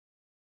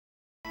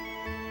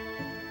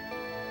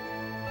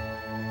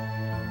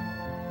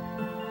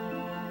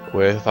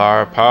With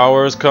our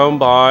powers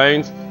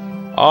combined,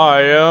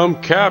 I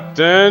am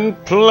Captain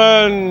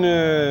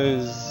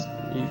Planet.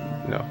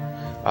 No.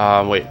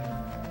 Wait.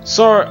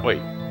 Sorry.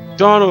 Wait.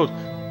 Donald,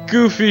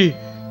 Goofy,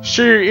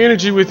 share your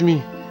energy with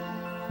me.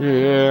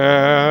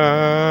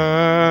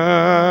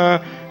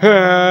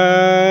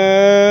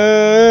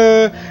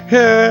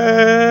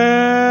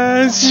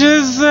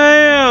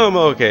 Shazam!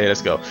 Okay,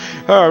 let's go.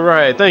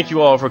 Alright, thank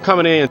you all for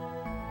coming in.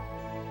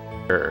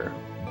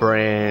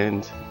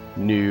 Brand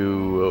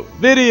new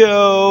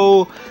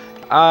video.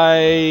 I'm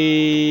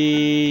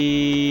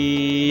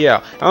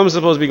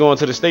supposed to be going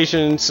to the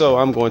station, so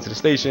I'm going to the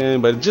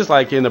station, but just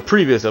like in the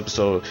previous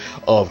episode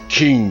of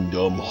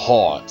Kingdom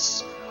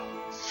Hearts,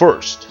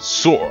 first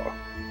Sora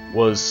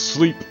was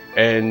asleep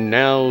and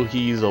now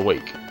he's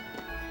awake.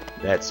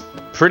 That's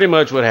pretty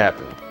much what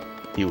happened.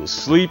 He was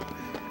asleep,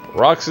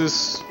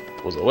 Roxas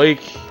was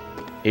awake,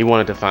 he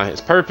wanted to find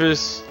his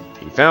purpose,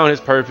 he found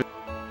his purpose,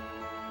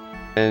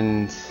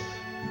 and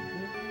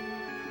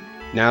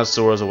now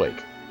Sora's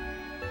awake.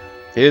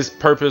 His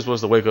purpose was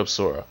to wake up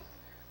Sora.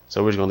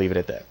 So we're just gonna leave it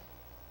at that.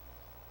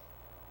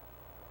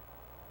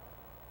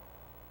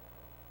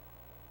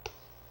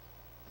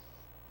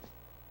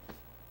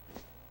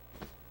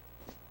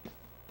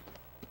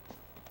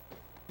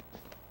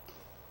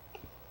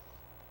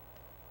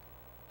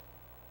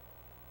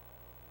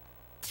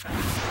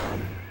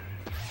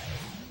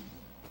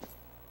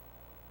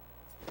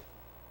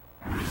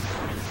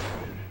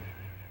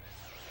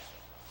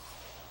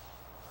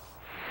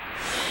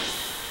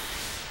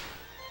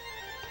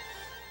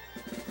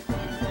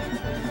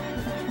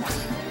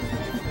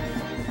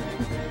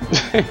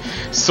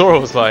 Sora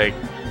was like,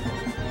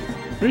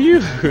 "Are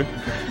you?"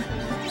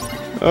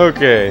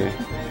 Okay.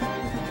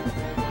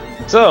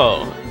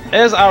 So,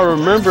 as I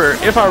remember,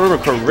 if I remember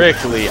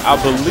correctly, I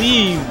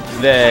believe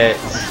that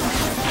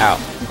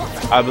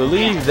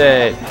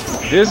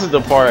this is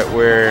the part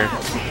where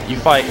you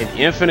fight an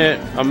infinite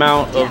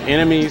amount of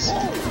enemies,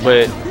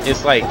 but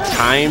it's like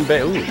time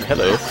based. Ooh,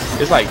 hello.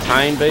 It's like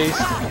time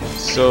based.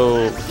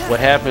 So what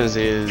happens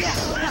is,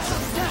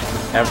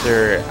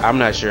 after, I'm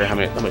not sure how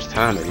much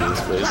time it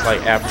is, but it's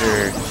like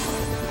after,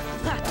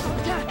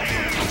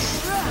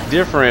 it's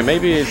different.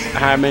 Maybe it's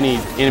how many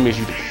enemies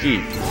you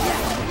defeat.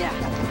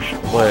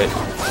 But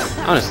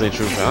honestly,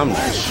 truthfully, I'm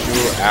not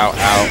sure. Ow,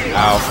 ow,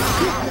 ow.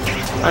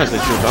 Honestly,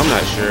 truthfully, I'm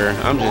not sure.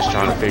 I'm just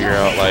trying to figure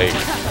out, like,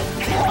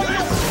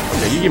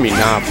 okay, you give me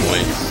 9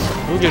 points.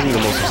 Who gives me the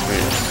most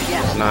experience?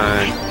 It's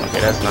 9. Okay,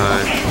 that's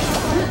 9.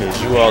 Okay, it's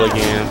you all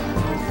again.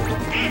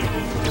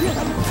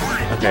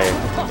 Okay,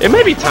 it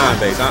may be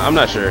time-based. I'm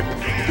not sure.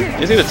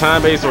 It's either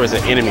time-based or it's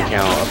an enemy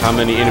count of how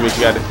many enemies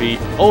you got to defeat.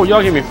 Oh,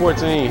 y'all give me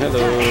 14. Hello.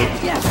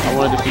 I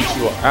want to defeat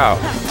you all. Ow.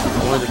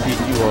 I want to defeat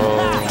you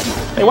all.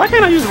 Hey, why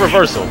can't I use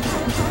reversal?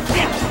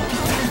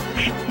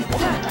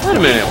 Wait a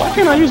minute. Why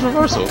can't I use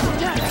reversal?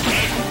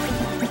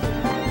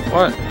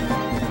 What?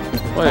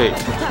 Wait.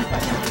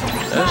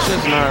 That's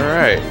just not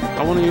right.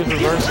 I want to use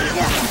reversal.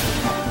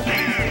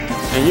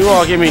 And you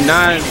all give me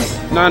 9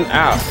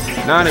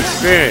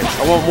 experience.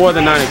 I want more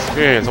than 9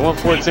 experience. I want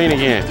 14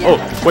 again. Oh,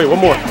 wait, one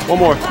more.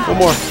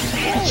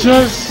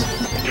 Yes.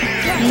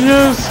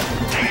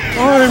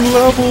 I'm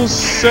level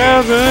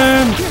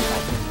 7.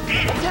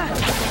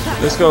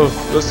 Let's go.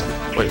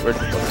 Wait.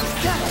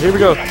 Here we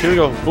go.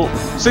 Boom.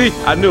 See,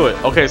 I knew it.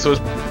 Okay, so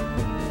it's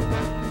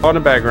on the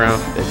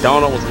background that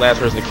Donald was the last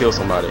person to kill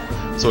somebody.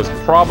 So it's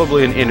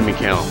probably an enemy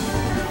count.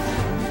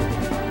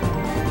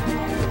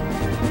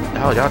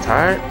 Oh, y'all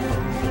tired?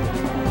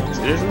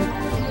 Seriously?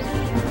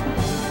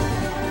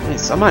 Hey,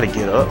 somebody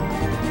get up.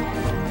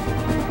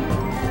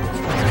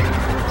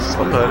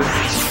 Somebody.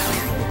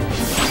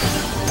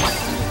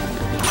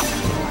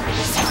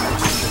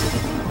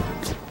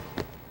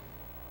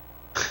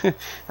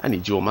 I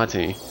need you on my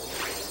team.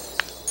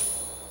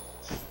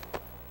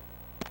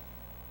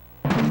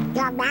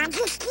 Your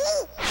Majesty?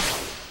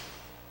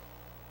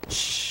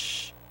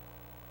 Shh.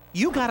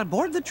 You gotta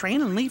board the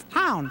train and leave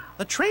town.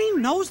 The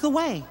train knows the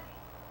way.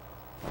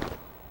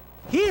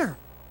 Here.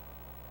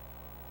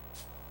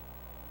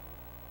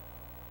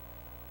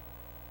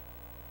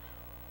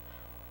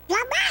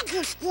 Your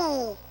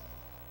Majesty!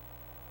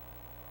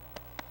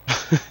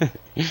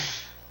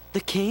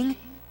 The king?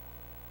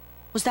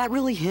 Was that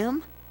really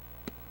him?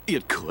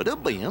 It could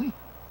have been.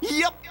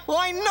 Yep,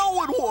 I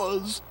know it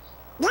was.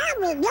 Now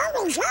we know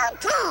it's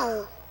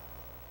okay.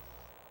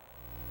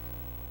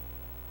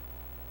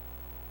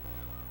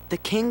 The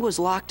king was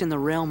locked in the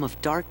realm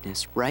of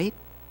darkness, right?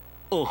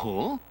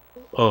 Uh-huh.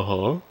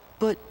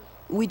 But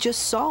we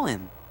just saw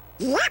him.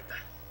 Yep.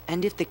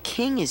 And if the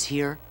king is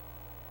here,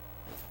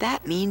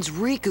 that means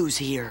Riku's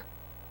here.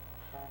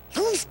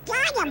 He's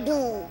gotta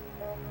be.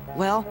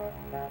 Well,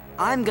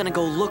 I'm gonna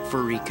go look for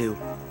Riku.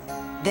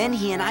 Then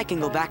he and I can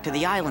go back to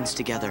the islands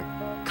together.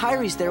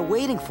 Kairi's there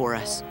waiting for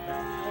us.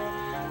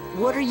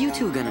 What are you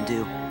two gonna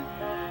do?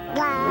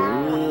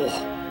 Oh.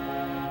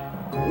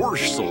 Of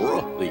course,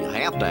 Sora. You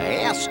have to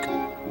ask.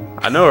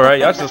 I know, right?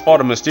 Y'all just fought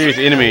a mysterious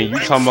enemy and you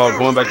talking about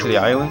going back to the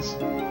islands?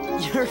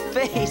 Your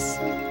face.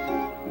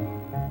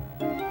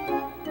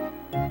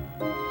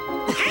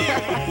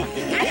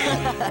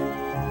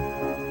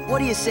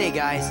 do you say,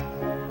 guys?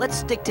 Let's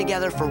stick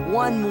together for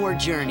one more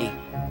journey.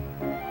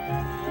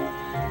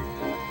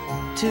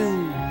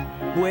 To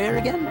where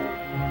again?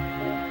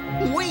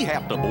 We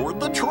have to board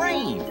the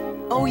train.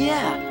 Oh,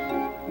 yeah.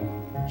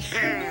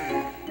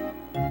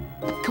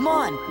 Come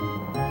on.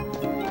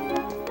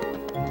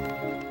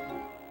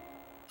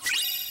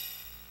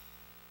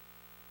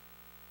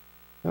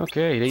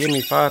 Okay, they gave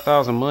me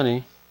 5,000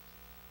 money,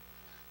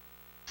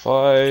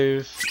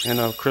 5 and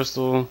a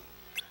crystal,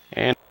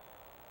 and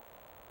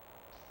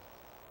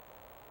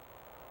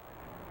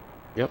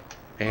yep,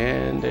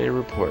 and a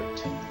report.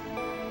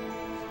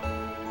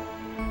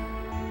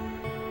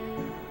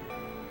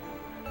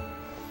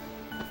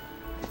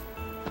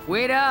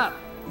 Wait up!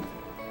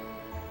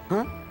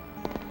 Huh?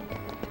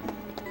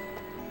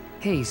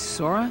 Hey,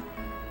 Sora?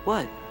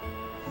 What?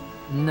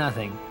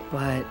 Nothing,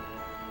 but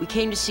We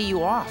came to see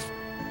you off.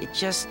 It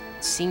just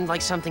seemed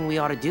like something we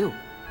ought to do.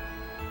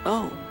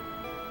 Oh.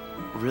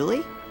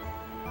 Really?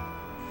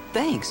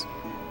 Thanks.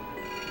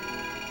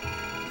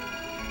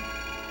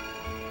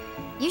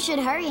 You should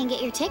hurry and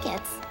get your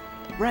tickets.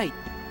 Right.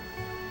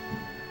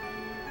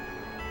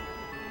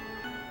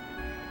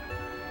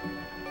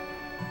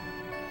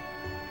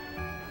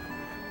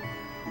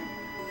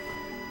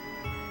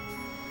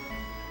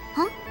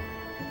 Huh?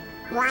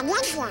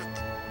 What is it?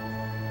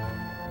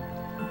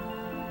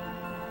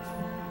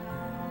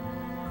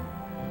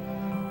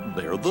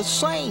 They're the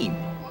same.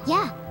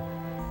 Yeah.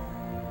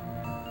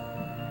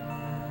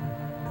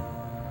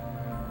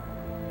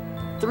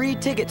 Three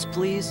tickets,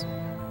 please.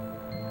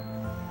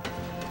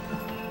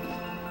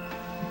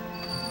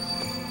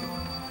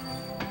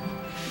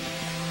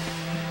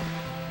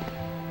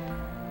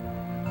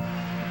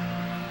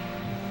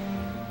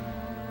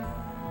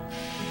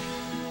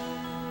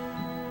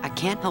 I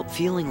can't help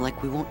feeling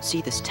like we won't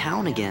see this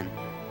town again.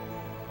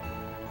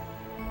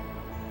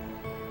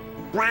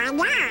 Why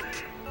not?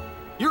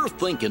 You're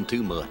thinking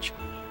too much.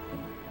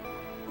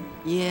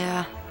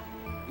 Yeah,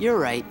 you're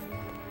right.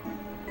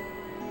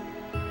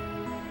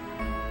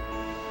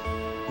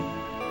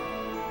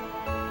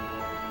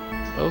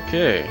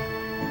 Okay.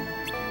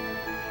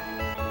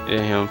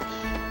 Yeah, him.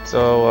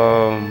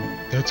 So,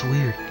 that's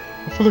weird.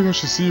 I feel like I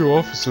should see you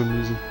off for some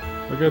reason.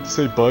 I got to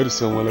say bye to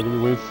someone like I've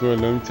been waiting for a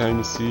long time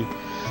to see.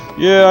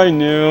 Yeah, I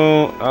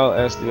knew. I'll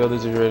ask the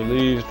others if you're ready to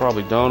leave. It's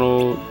probably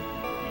Donald.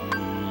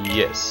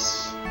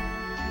 Yes.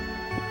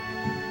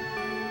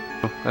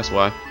 That's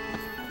why.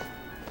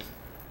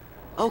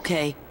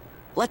 Okay,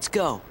 let's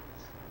go.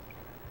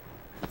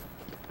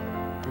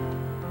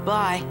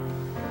 Bye.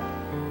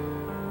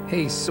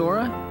 hey,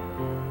 Sora?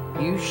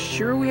 You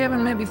sure we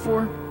haven't met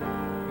before?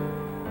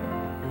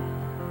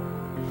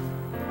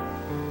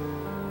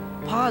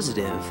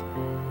 Positive.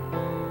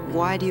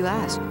 Why do you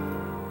ask?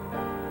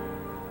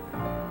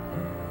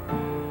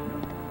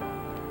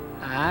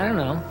 I don't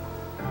know.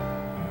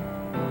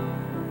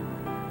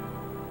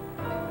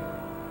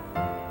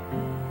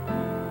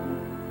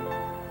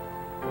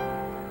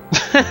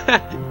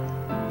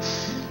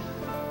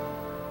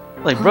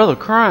 Like brother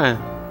crying.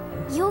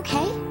 You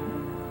okay?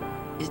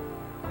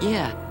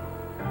 Yeah.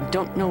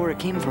 Don't know where it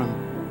came from.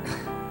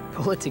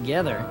 Pull it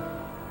together.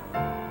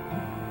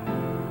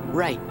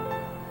 Right.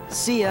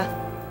 See ya.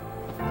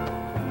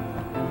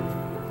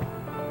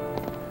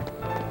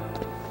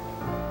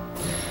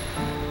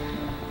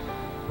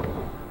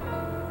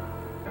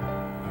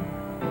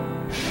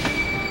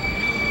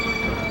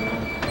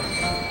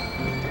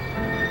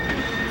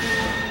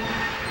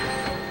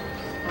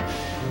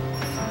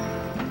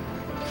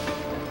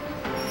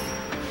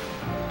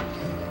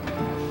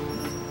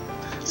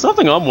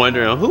 Something I'm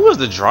wondering, who was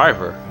the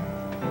driver?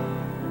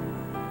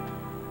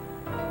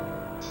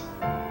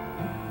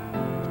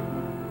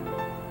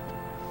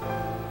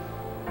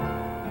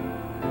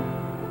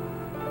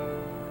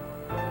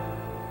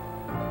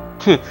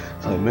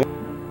 It's like, man,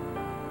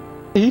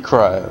 he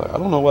cried. Like, I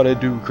don't know why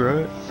that dude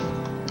cried.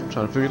 I'm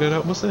trying to figure that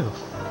out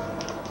myself.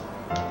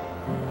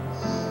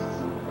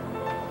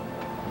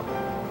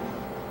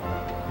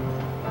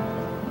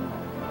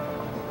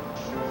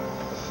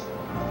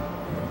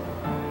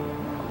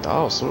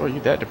 Oh, so are you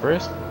that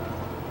depressed?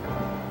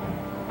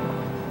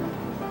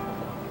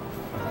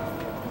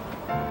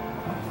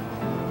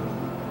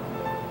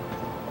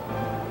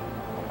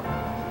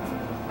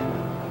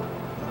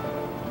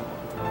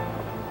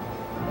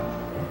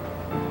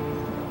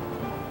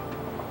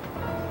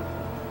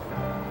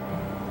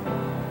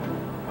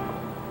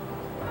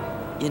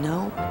 You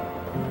know?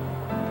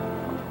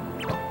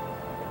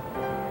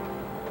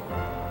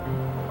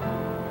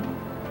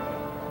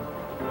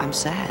 I'm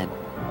sad.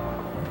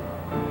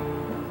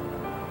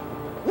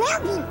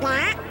 We'll be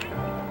back.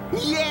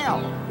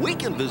 Yeah, we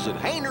can visit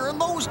Hayner and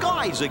those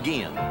guys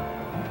again.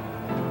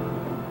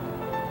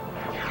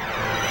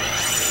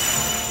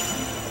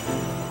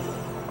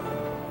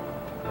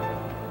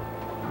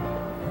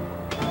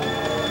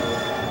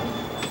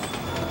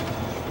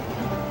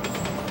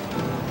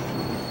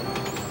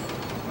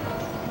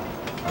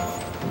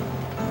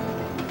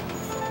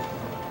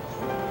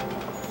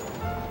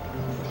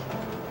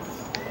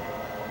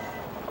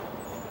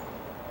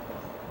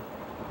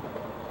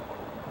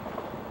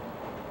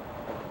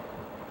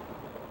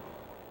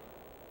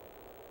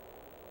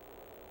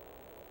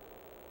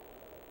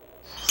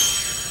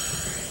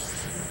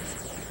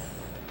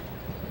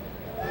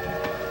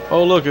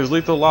 Oh look, it's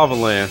Lethal Lava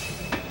Land.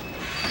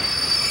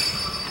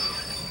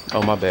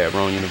 Oh my bad,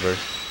 wrong universe.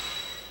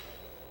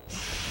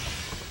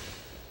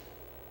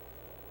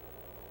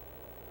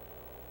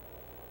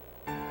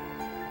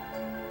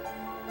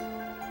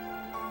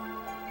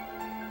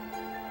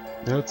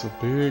 That's a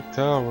big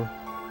tower.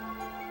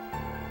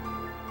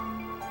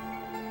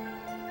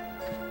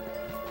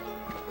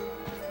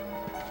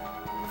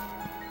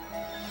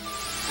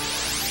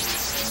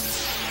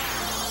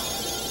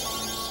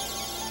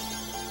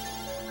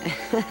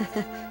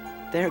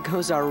 There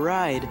goes our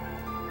ride.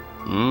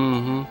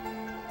 Mm-hmm.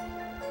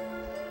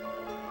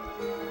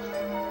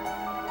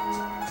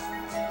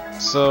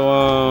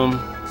 So,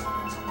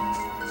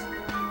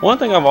 one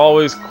thing I've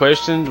always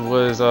questioned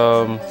was,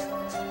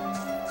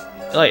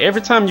 like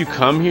every time you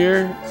come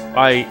here,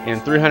 like in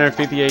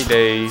 358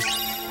 days.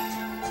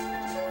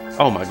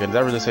 Oh my goodness,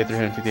 I really say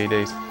 358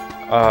 days.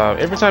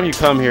 Every time you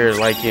come here,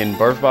 like in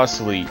Birth by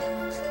Sleep,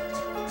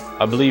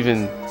 I believe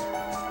in.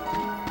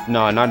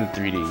 No, not in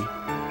 3D.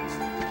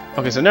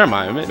 Okay, so never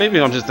mind.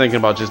 Maybe I'm just thinking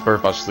about just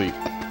Birth by Sleep.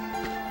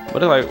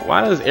 But it's like,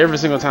 why does every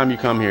single time you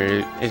come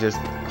here, it just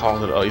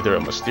calls it either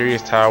a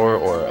mysterious tower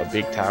or a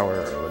big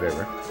tower or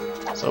whatever?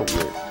 So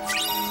weird.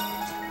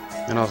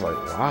 And I was like,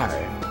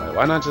 why? Like,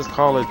 why not just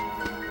call it?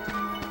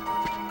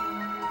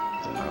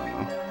 I don't know.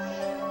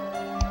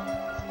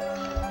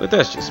 But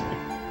that's just me.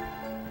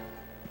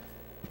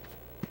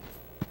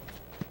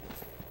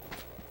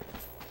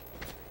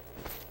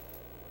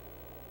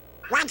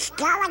 What's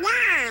going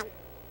on?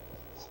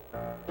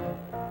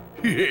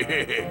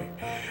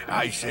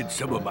 I sent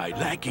some of my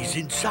lackeys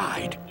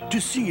inside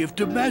to see if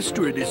the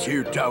master in this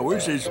here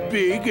tower's as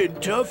big and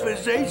tough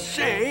as they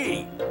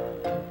say.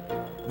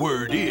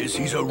 Word is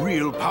he's a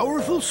real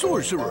powerful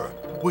sorcerer,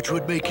 which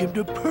would make him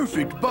the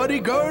perfect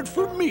bodyguard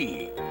for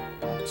me.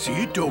 See,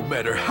 it don't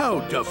matter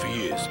how tough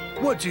he is.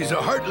 Once he's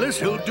a heartless,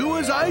 he'll do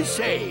as I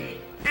say.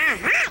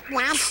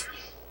 Heartless?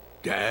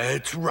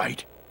 That's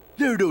right.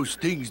 They're those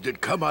things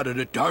that come out of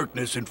the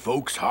darkness in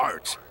folks'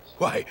 hearts.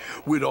 Why,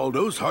 with all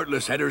those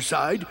heartless at her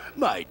side,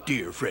 my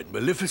dear friend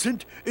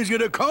Maleficent is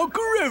gonna conquer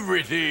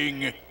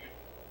everything.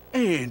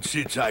 And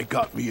since I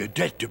got me a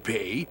debt to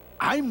pay,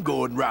 I'm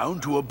going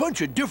round to a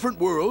bunch of different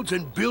worlds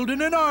and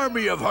building an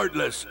army of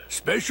heartless,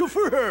 special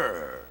for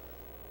her.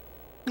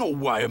 Oh,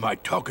 why am I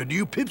talking to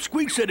you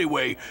pipsqueaks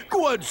anyway?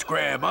 Go on,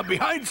 Scram, I'm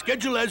behind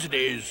schedule as it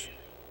is.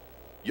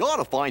 You ought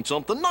to find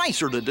something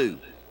nicer to do.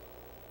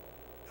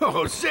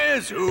 Oh,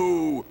 says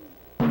who?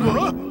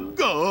 Huh?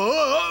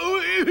 Oh,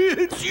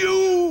 it's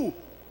you!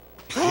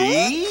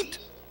 Pete?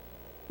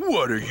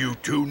 What are you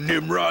two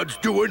Nimrods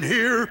doing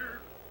here?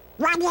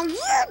 What are you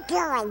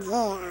doing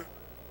here?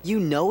 You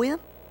know him?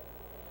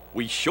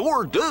 We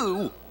sure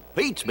do.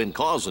 Pete's been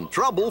causing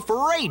trouble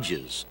for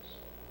ages.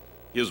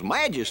 His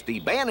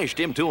Majesty banished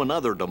him to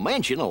another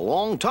dimension a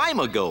long time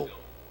ago.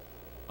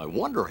 I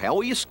wonder how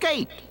he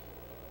escaped.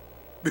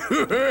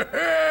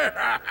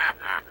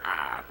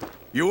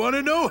 You want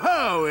to know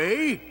how,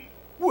 eh?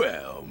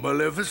 Well,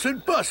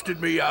 Maleficent busted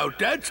me out,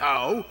 that's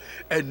how.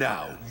 And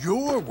now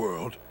your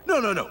world,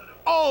 no,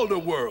 all the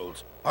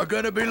worlds are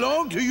gonna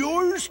belong to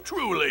yours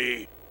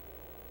truly.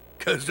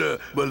 'Cause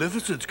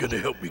Maleficent's gonna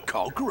help me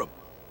conquer them.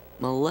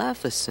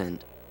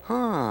 Maleficent,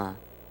 huh?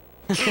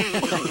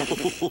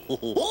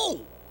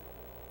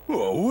 Oh,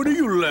 what are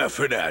you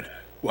laughing at?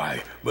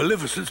 Why,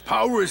 Maleficent's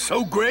power is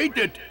so great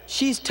that...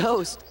 She's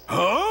toast.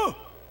 Huh?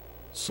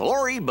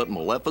 Sorry, but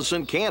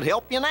Maleficent can't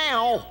help you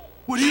now.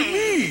 What do you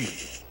mean?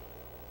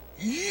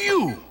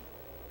 You!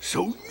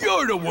 So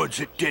you're the ones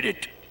that did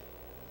it!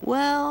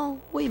 Well,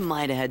 we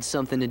might have had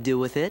something to do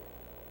with it.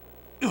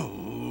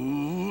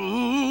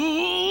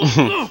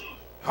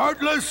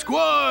 Heartless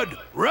Squad,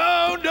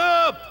 round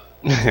up!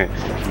 You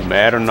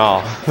mad or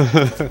not?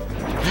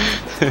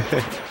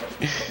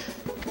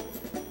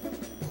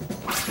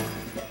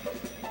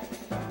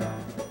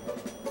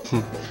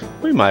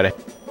 We might have.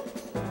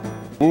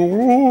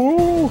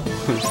 You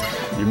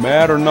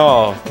mad or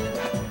not?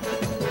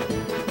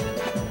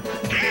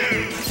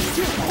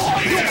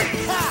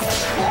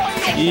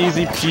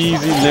 Easy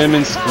peasy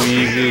lemon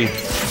squeezy.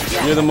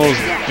 You're the most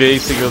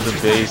basic of the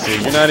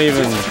basic. You're not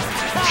even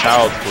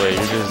child's play.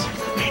 You're just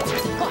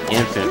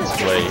infant's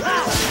play.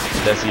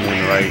 If that's even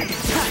the right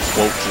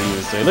quote to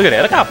even say. Look at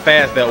that. Look how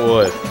fast that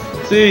was.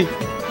 See?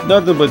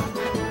 Nothing but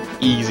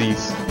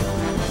easies.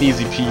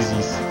 Easy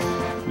peasies.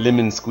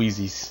 Lemon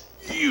squeezies.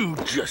 You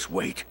just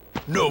wait.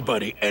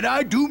 Nobody, and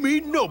I do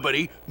mean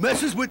nobody,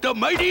 messes with the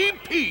mighty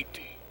Pete.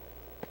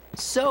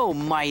 So,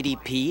 Mighty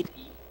Pete,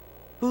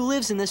 who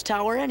lives in this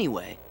tower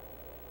anyway?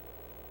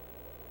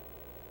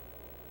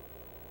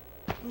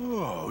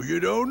 Oh, you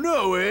don't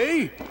know,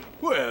 eh?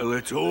 Well,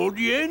 it's old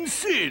Yen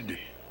Sid.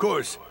 Of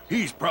course,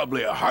 he's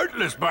probably a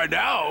heartless by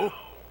now.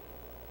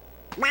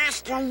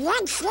 Master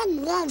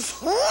Jensen lives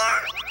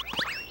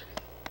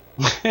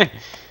here?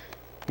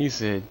 He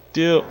said,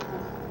 dip.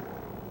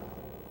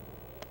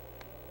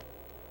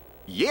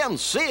 Yen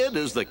Sid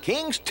is the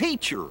king's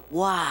teacher.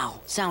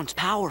 Wow, sounds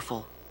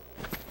powerful.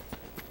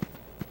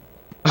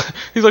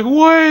 He's like,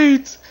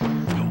 wait!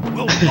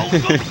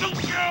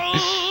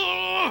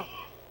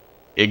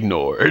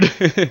 ignored.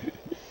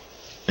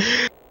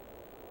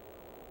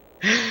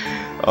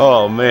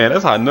 Oh man,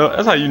 that's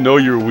how you know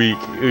you're weak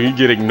when you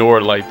get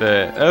ignored like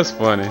that. That's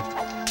funny.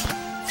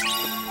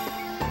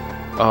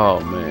 Oh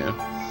man.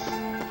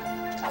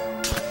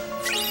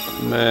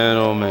 Man,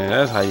 oh man,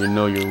 that's how you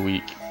know you're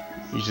weak.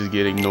 You just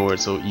get ignored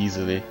so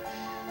easily.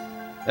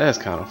 That's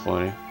kind of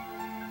funny.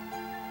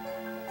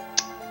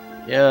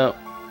 Yeah,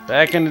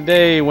 back in the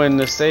day when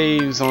the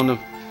saves on the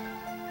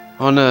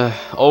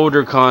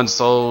older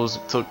consoles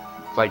took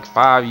like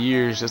 5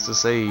 years just to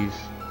save,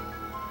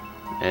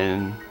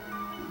 and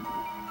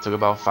took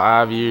about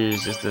 5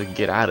 years just to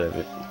get out of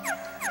it.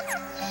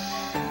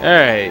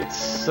 Alright,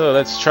 so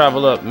let's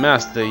travel up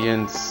Master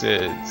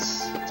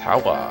Yensid's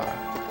tower.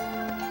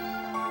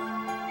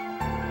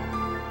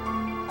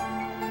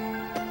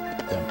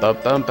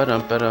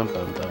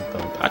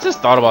 I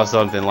just thought about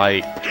something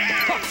like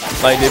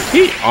did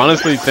Pete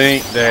honestly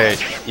think that,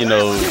 you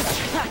know,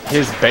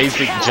 his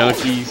basic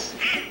junkies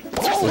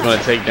was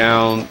gonna take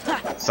down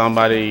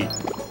somebody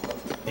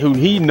who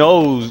he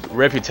knows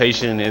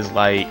reputation is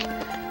like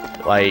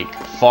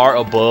far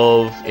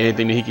above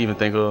anything that he can even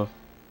think of?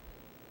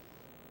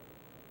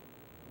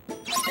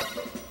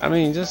 I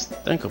mean, just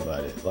think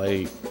about it.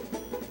 Like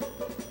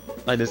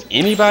does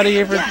anybody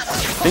ever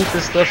think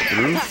this stuff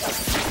through?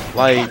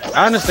 Like,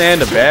 I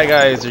understand the bad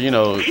guys are, you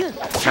know,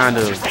 kind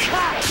of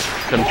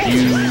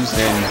confused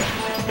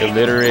and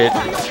illiterate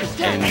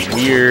and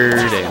weird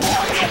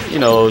and, you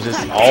know,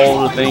 just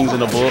all the things in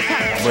the book,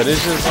 but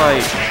it's just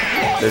like,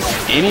 does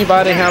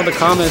anybody have the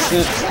common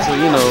sense to,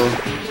 you know,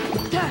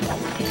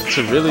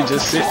 to really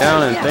just sit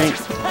down and think,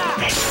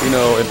 you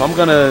know, if I'm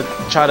gonna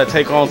try to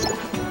take on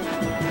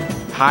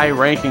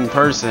high-ranking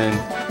person,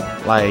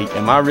 like,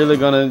 am I really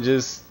gonna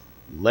just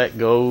let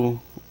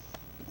go,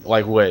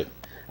 like, what,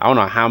 I don't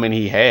know how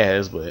many he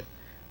has, but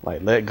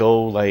like let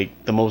go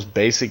like the most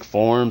basic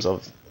forms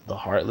of the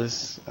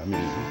Heartless? I mean,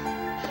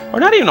 or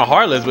not even the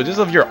Heartless, but just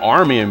of your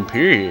army in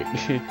period.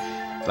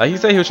 Like, he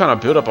said he was trying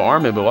to build up an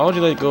army, but why would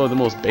you let go of the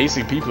most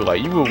basic people?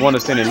 Like, you would want to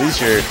send at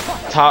least your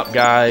top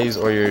guys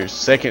or your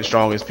second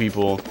strongest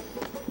people,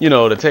 you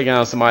know, to take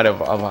down somebody of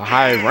a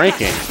high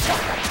ranking.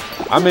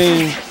 I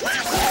mean,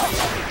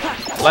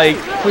 like,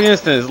 for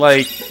instance,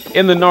 like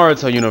in the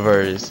Naruto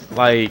universe,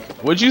 like,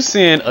 would you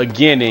send a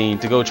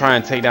Genin to go try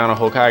and take down a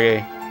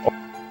Hokage? Or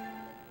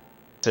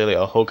necessarily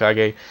a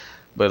Hokage,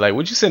 but like,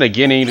 would you send a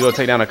Genin to go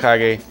take down a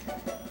Kage?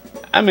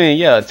 I mean,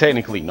 yeah,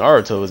 technically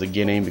Naruto is a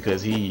Genin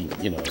because he,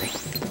 you know,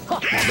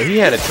 but he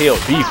had a tailed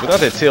beast.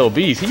 Without that tailed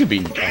beast, he could be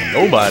a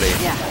nobody.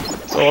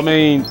 So I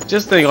mean,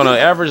 just think on an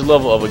average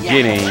level of a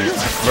Genin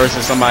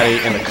versus somebody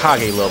in the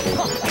Kage level,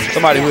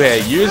 somebody who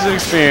had years of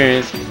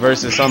experience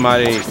versus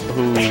somebody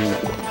who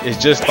is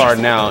just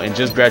starting out and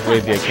just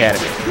graduated the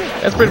academy.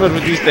 That's pretty much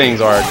what these things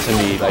are to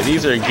me. Like,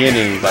 these are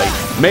Genins. Like,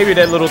 maybe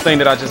that little thing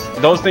that I just,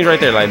 those things right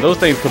there, like those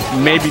things could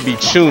maybe be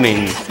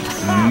tunings,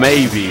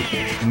 maybe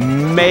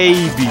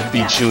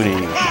be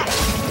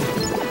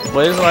tunings.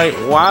 But it's like,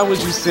 why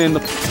would you send the,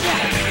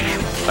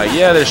 like,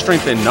 yeah, there's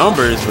strength in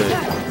numbers, but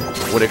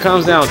when it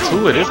comes down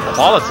to it, it's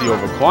quality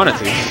over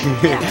quantity.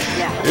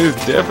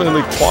 It's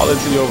definitely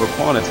quality over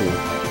quantity.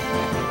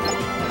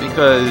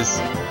 Because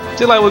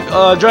just like with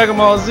Dragon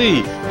Ball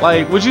Z,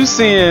 like, would you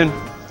send,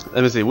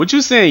 let me see, would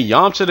you send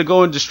Yamcha to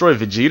go and destroy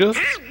Vegeta?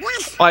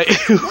 Like,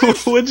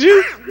 would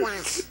you?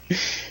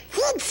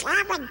 Kids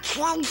haven't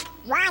changed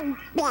one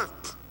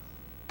bit.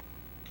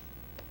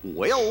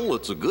 Well,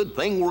 it's a good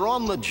thing we're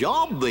on the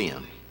job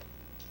then.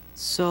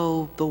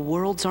 So, the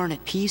worlds aren't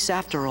at peace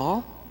after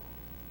all?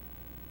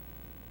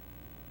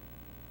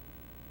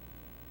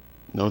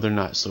 No, they're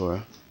not,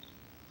 Sora.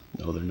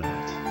 No, they're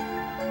not.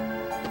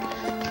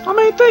 I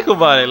mean, think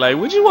about it. Like,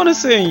 would you want to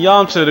send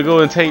Yamcha to go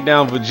and take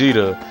down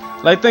Vegeta?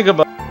 Like, think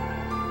about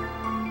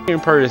in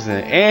person,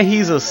 and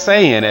he's a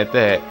Saiyan at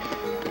that.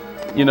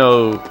 You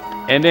know,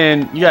 and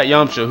then you got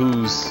Yamcha,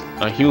 who's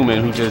a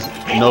human who just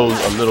knows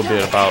a little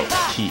bit about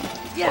Ki,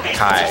 or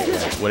Kai, or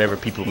whatever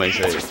people may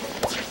say.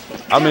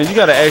 I mean, you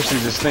gotta actually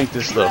just think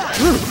this stuff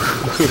through.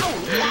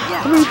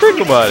 I mean, think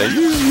about it.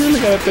 You really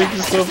gotta think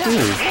this stuff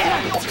through.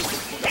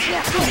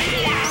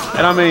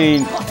 And I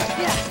mean,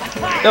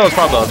 that was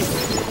probably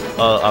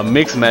a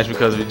mixed match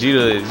because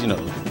Vegeta is, you know,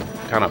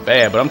 kind of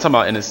bad. But I'm talking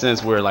about in a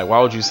sense where, like, why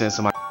would you send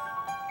somebody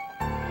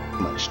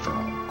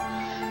strong?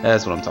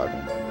 That's what I'm talking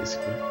about,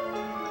 basically.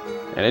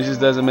 And it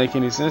just doesn't make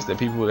any sense that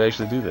people would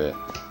actually do that.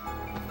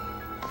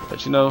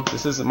 But you know,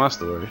 this isn't my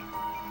story.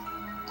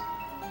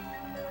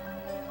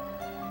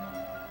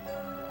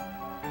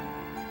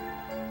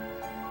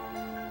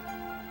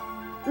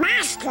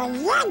 Master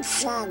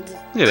Yensid.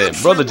 Look at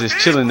that brother just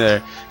chilling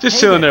there. Just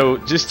chilling there.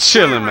 Just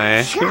chilling,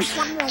 man.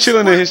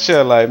 Chilling in his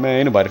chair like, man,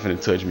 ain't nobody finna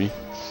touch me.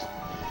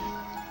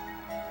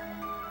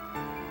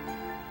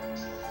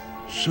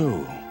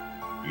 So,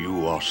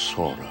 you are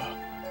Sora.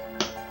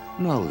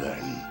 Now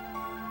then,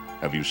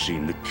 have you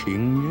seen the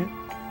king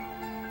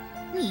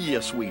yet?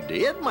 Yes, we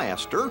did,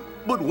 Master,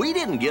 but we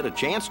didn't get a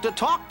chance to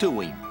talk to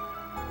him.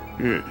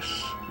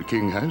 Yes, the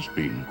king has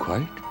been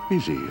quite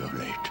busy of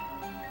late.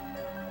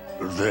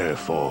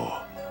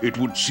 Therefore, it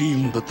would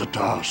seem that the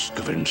task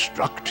of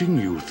instructing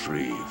you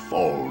three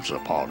falls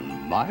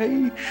upon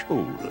my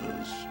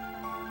shoulders.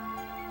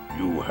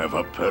 You have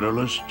a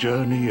perilous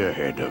journey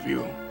ahead of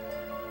you.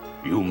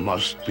 You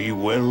must be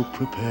well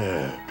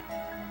prepared.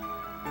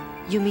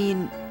 You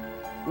mean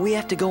we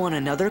have to go on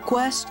another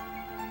quest?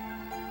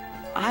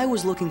 I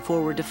was looking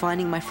forward to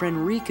finding my friend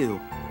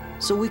Riku,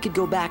 so we could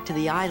go back to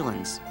the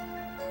islands.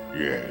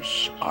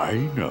 Yes,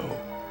 I know.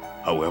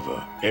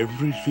 However,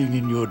 everything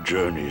in your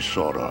journey,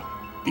 Sora,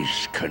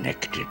 is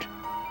connected.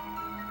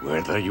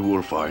 Whether you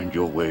will find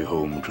your way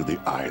home to the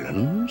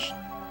islands,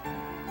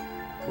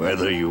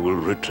 whether you will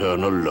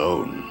return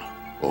alone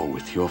or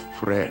with your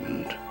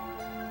friend,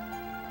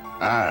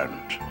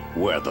 and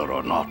whether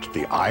or not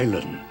the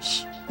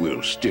islands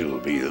will still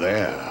be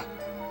there.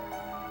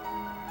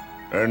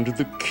 And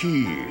the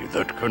key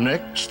that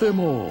connects them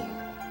all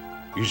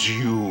is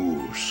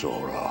you,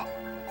 Sora.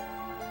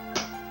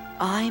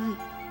 I'm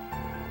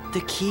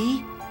the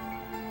key?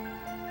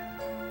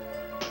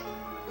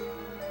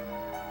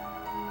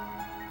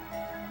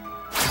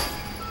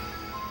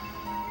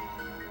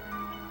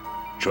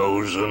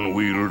 Chosen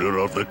wielder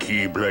of the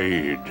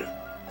Keyblade,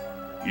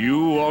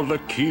 you are the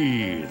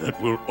key that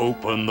will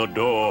open the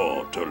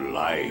door to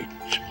light.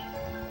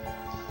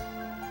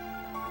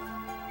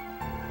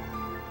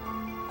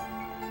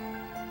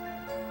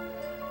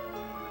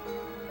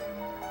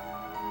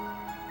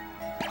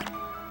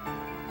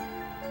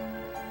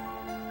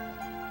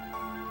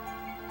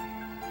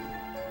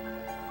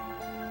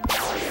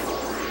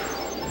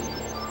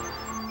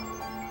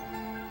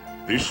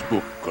 This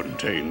book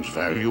contains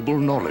valuable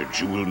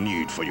knowledge you will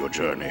need for your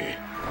journey.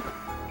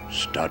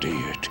 Study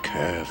it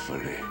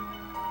carefully.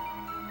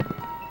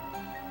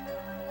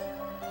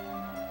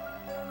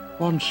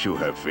 Once you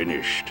have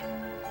finished,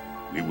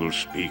 we will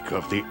speak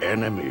of the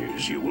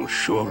enemies you will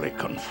surely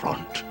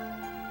confront.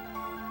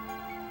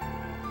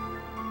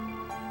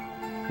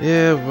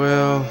 Yeah,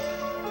 well,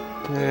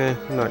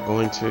 I'm not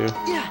going to.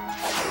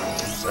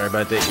 Sorry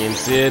about that, Yin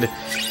Sid.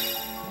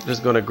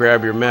 Just gonna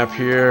grab your map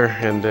here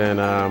and then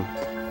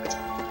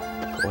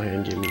go ahead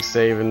and give me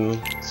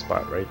saving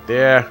spot right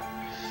there.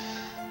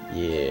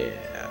 Yeah,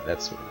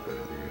 that's what I'm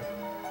gonna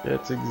do.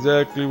 That's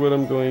exactly what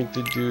I'm going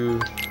to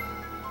do.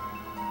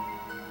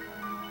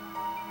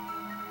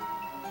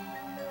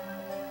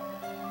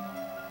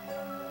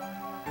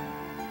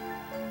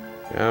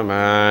 Come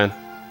on.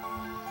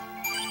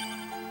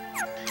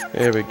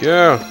 There we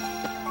go.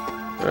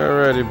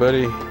 Alrighty,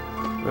 buddy.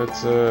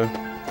 Let's who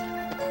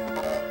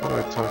do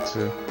I talk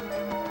to?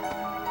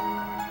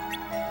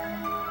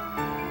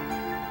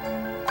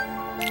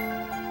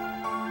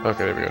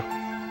 Okay, there we go.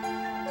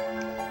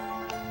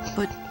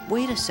 But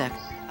wait a sec.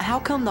 How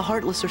come the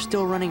Heartless are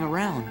still running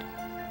around?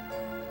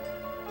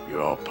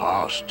 Your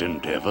past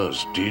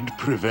endeavors did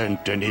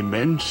prevent an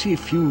immense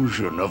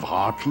effusion of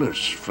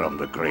Heartless from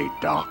the Great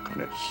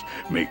Darkness.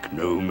 Make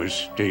no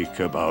mistake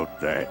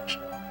about that.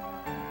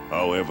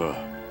 However,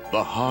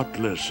 the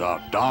Heartless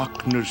are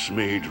darkness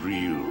made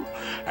real,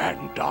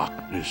 and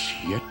darkness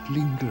yet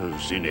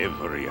lingers in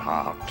every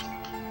heart.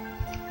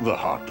 The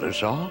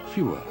Heartless are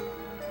fewer,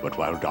 but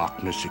while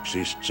darkness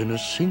exists in a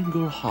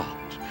single heart,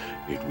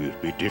 it will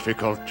be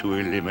difficult to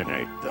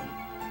eliminate them.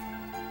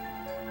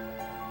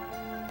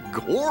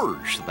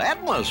 Gorge,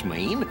 that must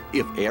mean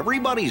if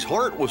everybody's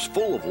heart was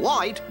full of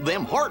light,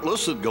 them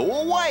Heartless would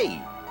go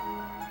away.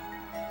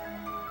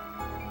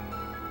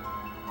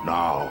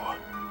 Now,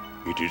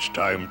 it is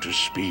time to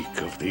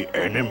speak of the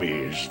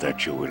enemies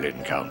that you will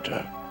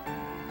encounter.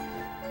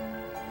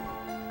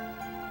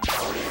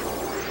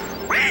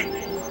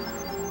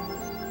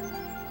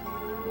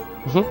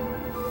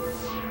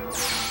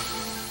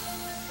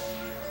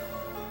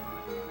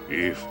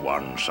 If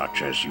one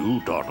such as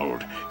you,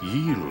 Donald,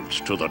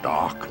 yields to the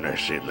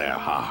darkness in their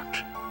heart,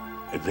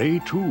 they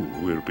too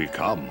will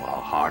become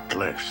a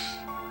Heartless.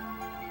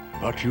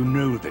 But you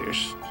know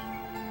this.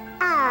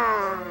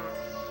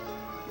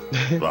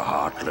 The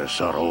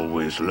Heartless are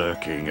always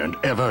lurking and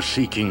ever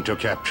seeking to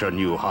capture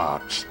new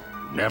hearts.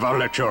 Never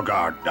let your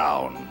guard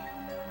down.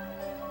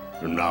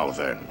 Now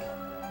then.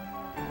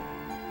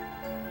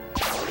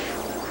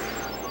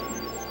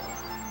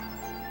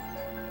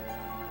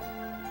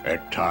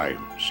 At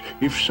times,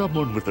 if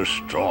someone with a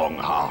strong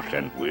heart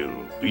and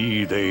will,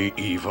 be they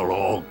evil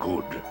or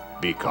good,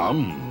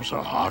 becomes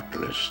a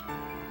Heartless,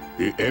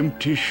 the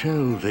empty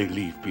shell they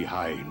leave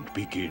behind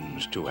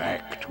begins to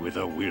act with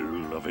a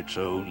will of its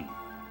own.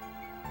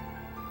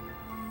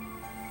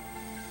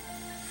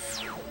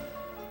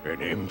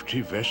 An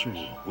empty vessel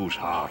whose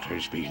heart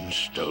has been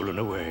stolen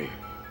away.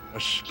 A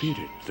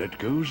spirit that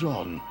goes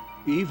on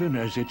even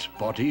as its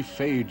body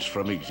fades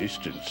from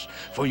existence.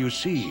 For you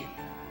see,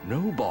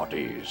 no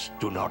bodies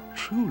do not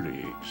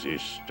truly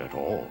exist at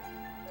all.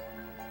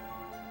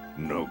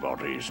 No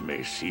bodies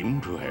may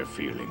seem to have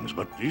feelings,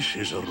 but this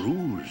is a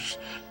ruse.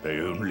 They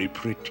only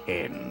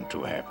pretend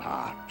to have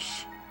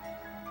hearts.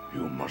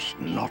 You must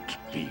not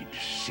be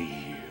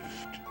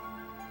deceived.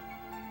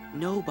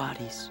 No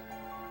bodies.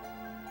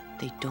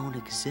 They don't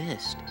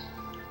exist.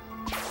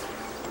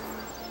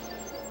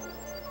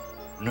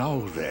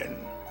 Now then,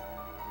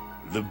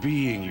 the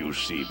being you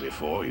see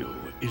before you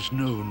is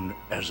known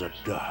as a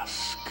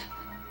dusk.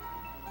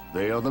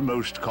 They are the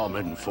most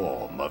common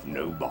form of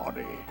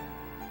nobody.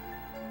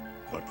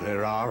 But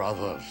there are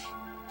others,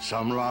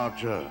 some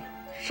larger,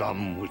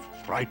 some with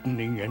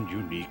frightening and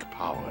unique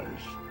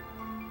powers.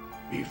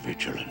 Be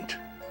vigilant.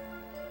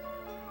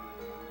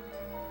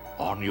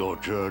 On your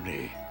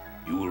journey,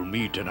 you will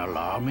meet an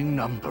alarming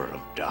number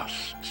of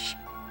dusks.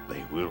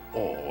 They will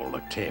all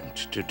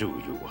attempt to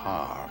do you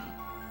harm.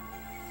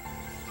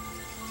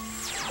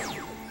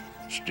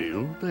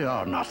 Still, they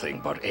are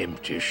nothing but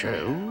empty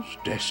shells,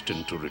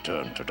 destined to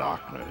return to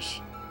darkness.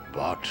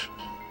 But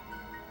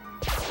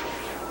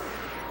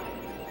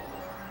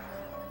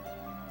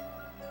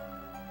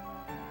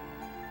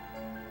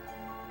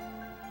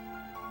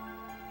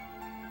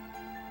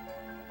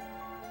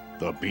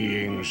the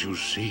beings you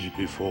see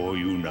before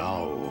you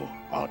now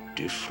are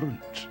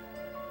different.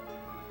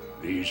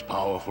 These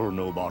powerful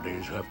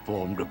nobodies have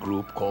formed a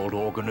group called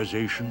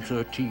Organization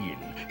 13.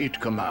 It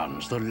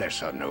commands the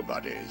lesser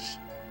nobodies.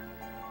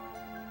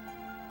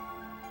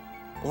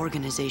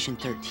 Organization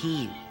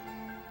 13.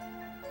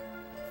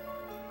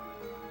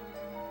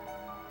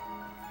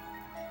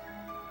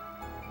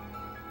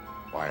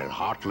 While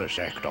Heartless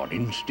act on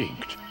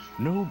instinct,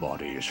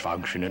 nobodies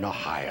function in a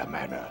higher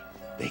manner.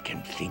 They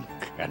can think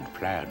and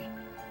plan,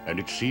 and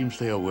it seems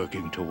they are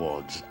working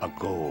towards a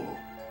goal.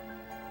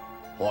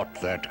 What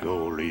that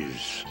goal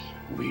is,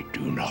 we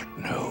do not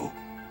know.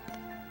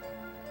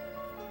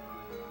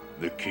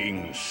 The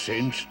king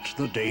sensed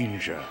the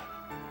danger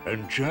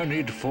and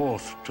journeyed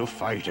forth to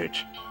fight it.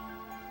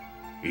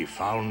 He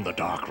found the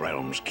Dark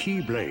Realm's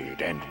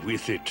Keyblade and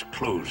with it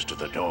closed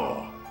the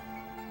door.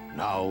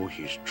 Now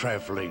he's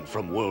traveling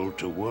from world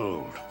to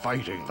world,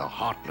 fighting the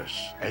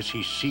Heartless as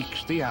he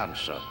seeks the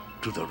answer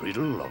to the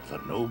riddle of the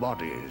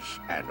Nobodies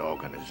and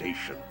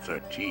Organization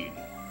 13.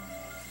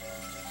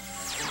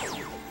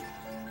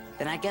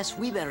 Then I guess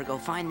we better go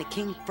find the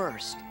king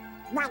first.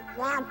 But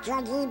where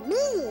could he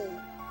be?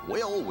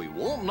 Well, we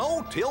won't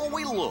know till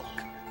we look.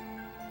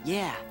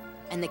 Yeah,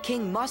 and the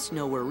king must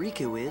know where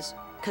Riku is,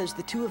 because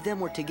the two of them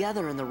were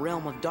together in the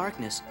Realm of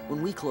Darkness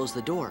when we closed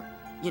the door.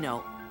 You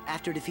know,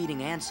 after defeating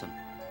Ansem.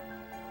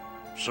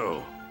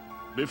 So,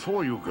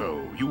 before you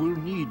go, you will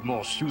need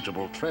more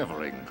suitable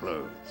traveling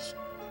clothes.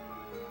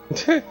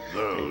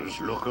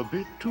 Those look a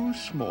bit too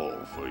small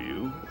for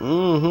you.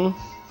 Mm-hmm.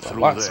 A Through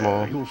lot there,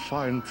 small. you'll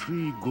find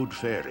 3 good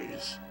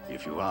fairies.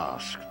 If you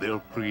ask,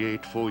 they'll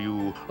create for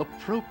you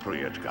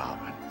appropriate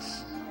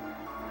garments.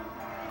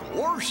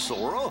 Gosh,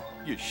 Sora,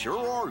 you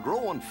sure are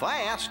growing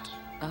fast.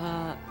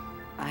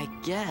 I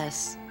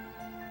guess.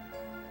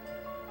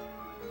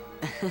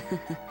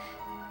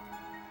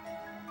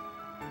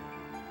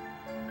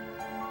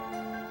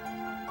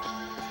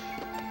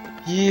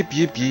 Yep.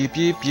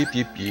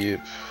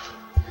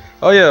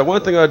 Oh yeah,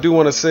 one thing I do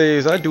want to say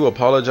is I do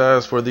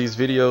apologize for these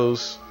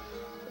videos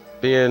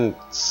being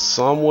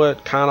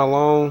somewhat kind of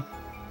long.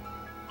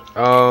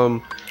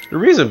 The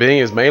reason being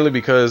is mainly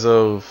because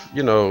of,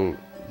 you know,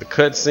 the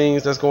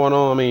cutscenes that's going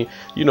on. I mean,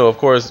 you know, of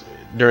course,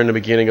 during the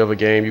beginning of a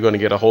game, you're going to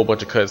get a whole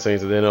bunch of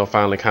cutscenes, and then it'll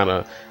finally kind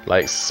of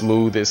like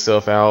smooth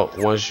itself out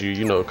once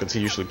you know,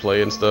 continuously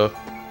play and stuff.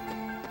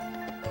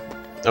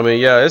 I mean,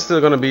 yeah, it's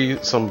still going to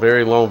be some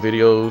very long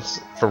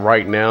videos for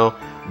right now,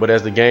 but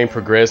as the game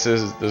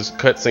progresses, the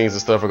cutscenes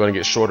and stuff are going to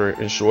get shorter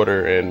and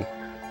shorter, and,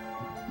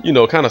 you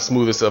know, kind of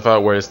smooth itself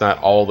out where it's not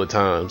all the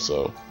time.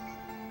 So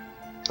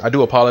I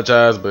do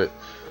apologize, but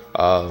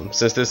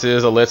since this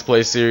is a Let's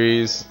Play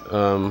series,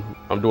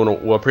 I'm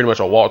doing pretty much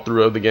a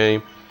walkthrough of the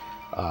game,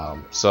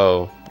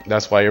 so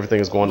that's why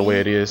everything is going the way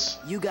it is.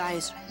 You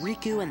guys,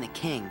 Riku and the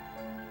king.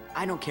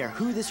 I don't care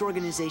who this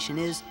organization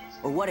is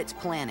or what it's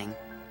planning.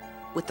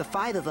 With the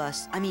 5 of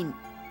us, I mean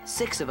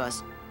 6 of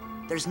us,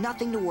 there's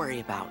nothing to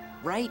worry about,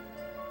 right?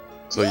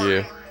 So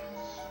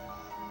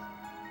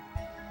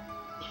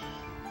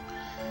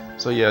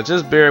yeah,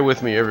 just bear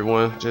with me,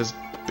 everyone. Just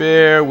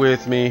bear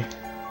with me.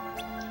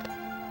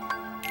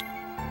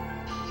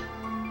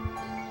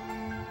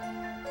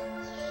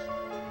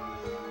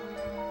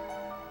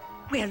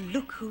 Well,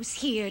 look who's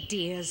here,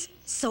 dears.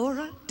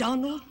 Sora,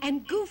 Donald,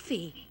 and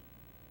Goofy.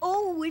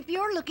 Oh, if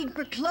you're looking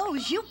for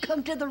clothes, you've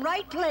come to the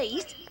right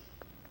place.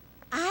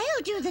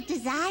 I'll do the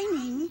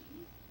designing.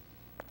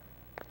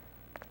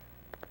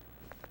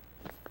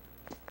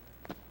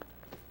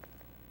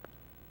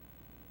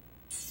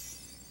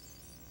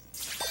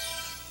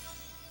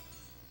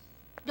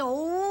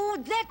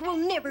 Oh, that will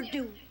never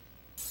do.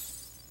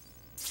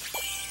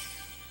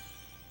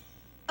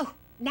 Oh,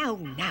 now,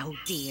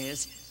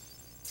 dears.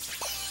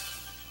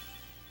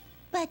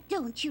 But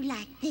don't you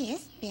like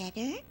this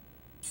better?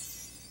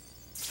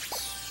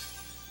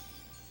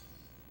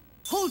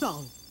 Hold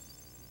on.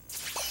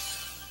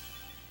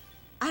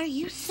 Are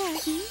you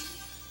certain?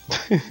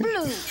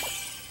 Blue.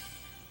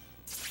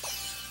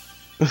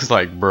 It's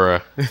like,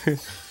 bruh.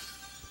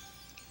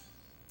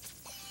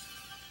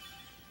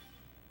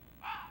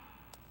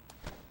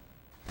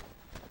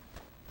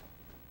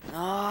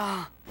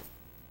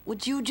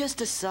 Would you just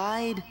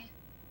decide?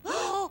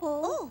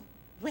 Oh,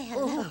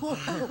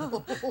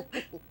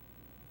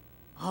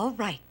 All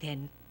right,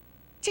 then.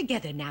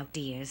 Together now,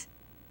 dears.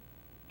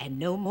 And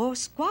no more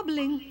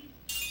squabbling.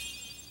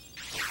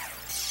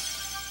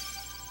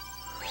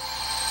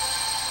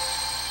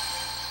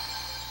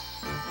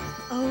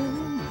 Oh,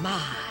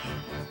 my.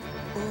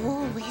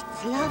 Oh,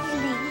 it's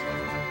lovely.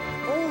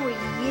 Oh,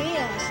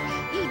 yes.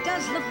 He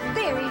does look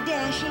very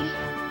dashing.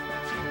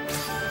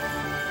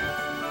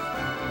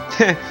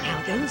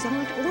 Now, those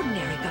aren't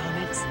ordinary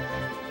garments.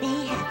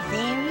 They have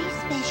very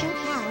special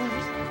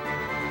powers.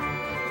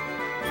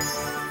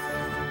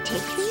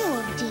 Take the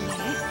orb,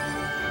 dear.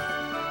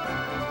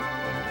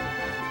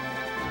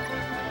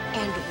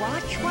 And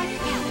watch what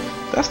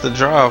happens. That's the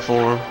drive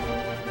for him.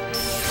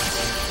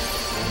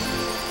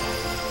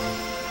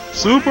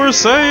 Super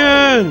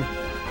Saiyan!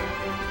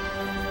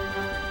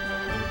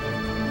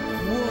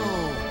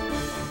 Whoa!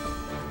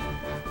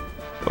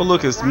 Oh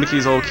look, it's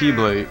Mickey's old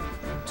Keyblade.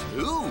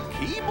 2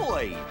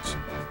 Keyblades.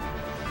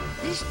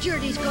 This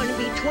journey's going to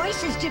be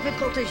twice as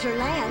difficult as your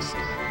last.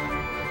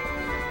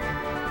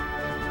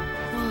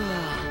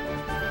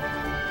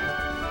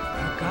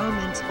 Your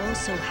garments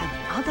also have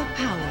other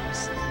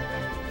powers.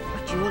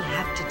 But you'll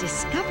have to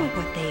discover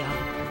what they are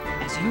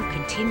as you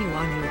continue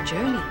on your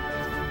journey.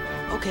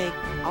 Okay,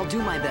 I'll do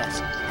my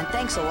best. And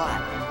thanks a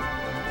lot.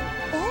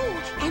 Oh,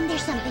 and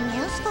there's something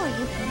else for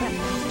you from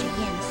Master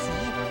Yen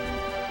said.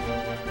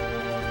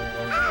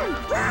 Oh,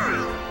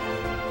 boy!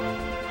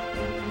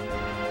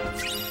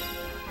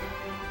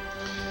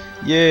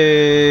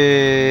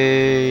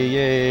 Yay!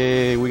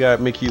 Yay! We got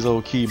Mickey's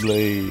old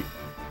Keyblade.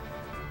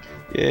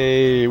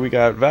 Yay! We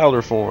got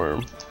Valor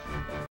form.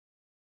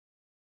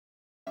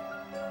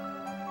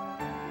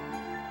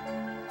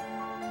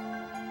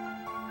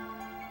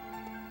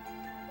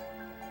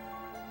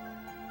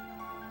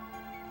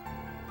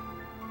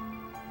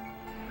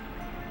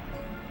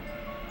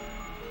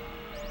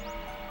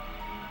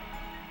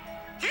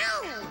 Hey,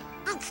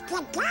 it's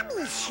the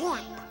dummy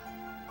ship.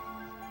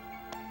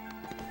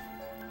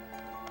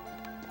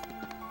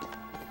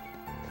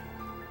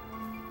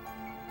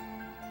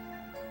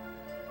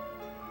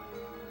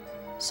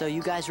 So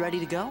you guys ready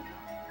to go?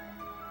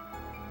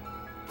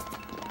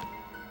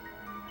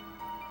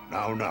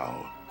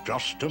 Now,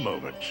 just a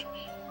moment.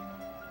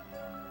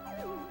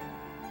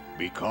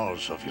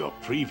 Because of your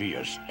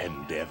previous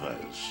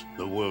endeavors,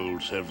 the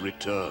worlds have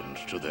returned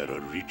to their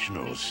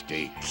original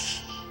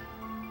states.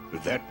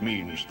 That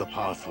means the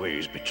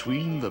pathways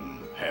between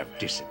them have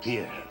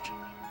disappeared.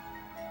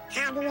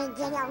 How do we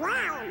get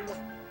around?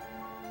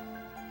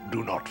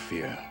 Do not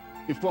fear.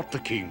 If what the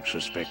king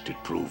suspected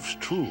proves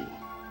true,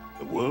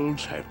 the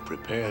worlds have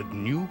prepared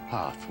new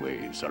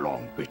pathways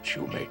along which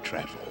you may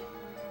travel.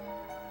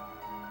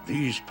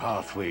 These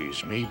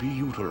pathways may be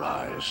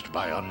utilized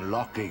by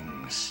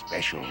unlocking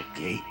special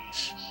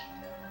gates.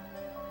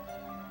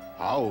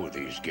 How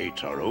these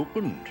gates are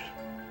opened,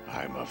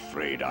 I'm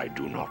afraid I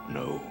do not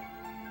know.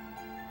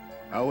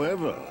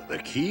 However, the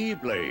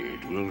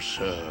Keyblade will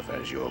serve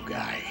as your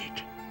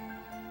guide.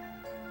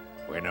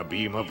 When a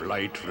beam of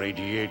light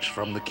radiates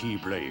from the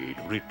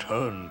Keyblade,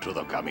 return to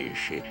the gummy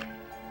ship.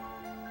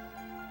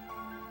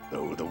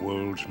 Though the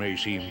worlds may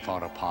seem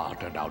far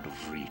apart and out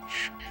of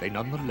reach, they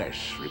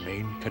nonetheless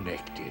remain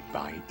connected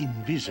by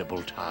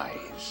invisible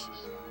ties,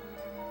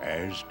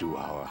 as do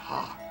our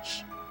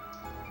hearts.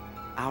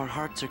 Our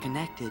hearts are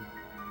connected.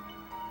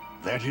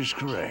 That is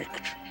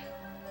correct.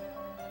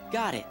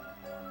 Got it.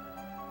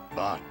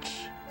 But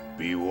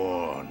be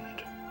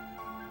warned,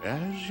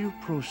 as you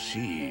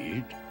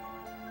proceed,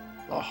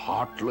 the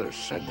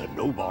heartless and the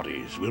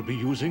nobodies will be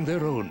using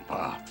their own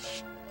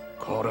paths.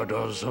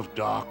 Corridors of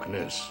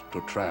darkness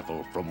to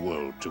travel from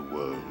world to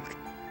world.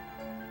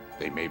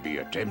 They may be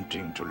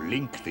attempting to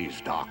link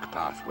these dark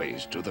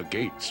pathways to the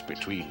gates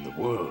between the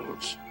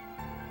worlds.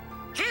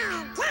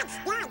 Hey, that's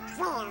not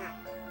fair.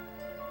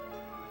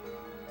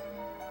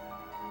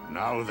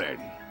 Now then,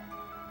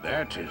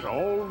 that is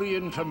all the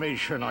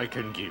information I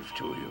can give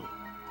to you.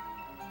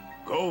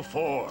 Go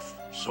forth,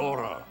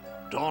 Sora,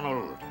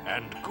 Donald,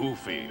 and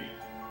Goofy.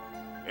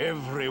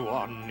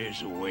 Everyone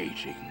is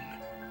waiting.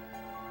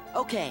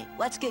 Okay,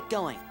 let's get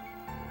going.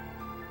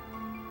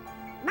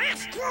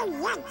 Master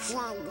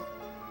Jensen.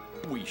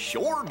 We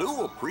sure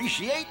do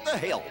appreciate the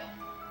help.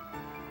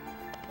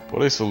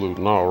 Well, they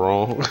saluting all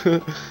wrong.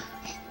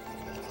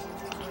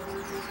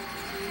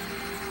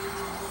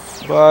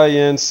 Bye,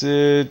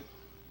 Yensid.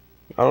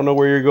 I don't know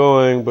where you're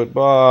going, but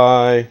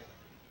bye.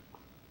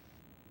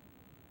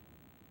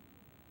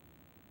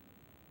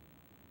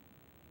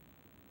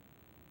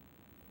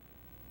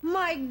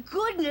 My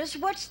goodness,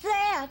 what's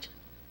that?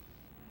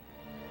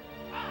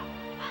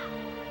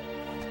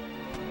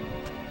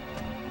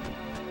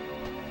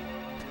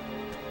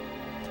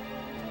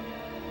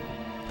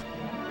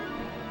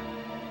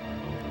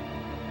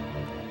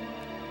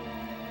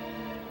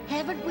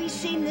 Haven't we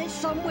seen this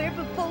somewhere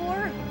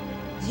before?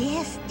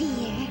 Yes,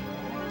 dear.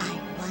 I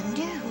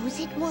wonder whose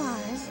it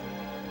was.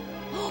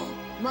 Oh,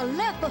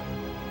 Malefa!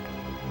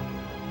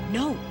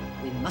 No,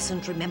 we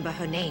mustn't remember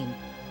her name.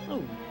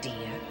 Oh,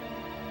 dear.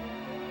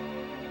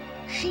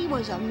 She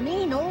was a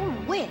mean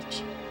old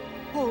witch.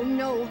 Oh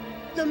no,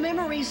 the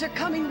memories are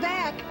coming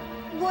back.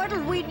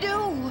 What'll we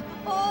do?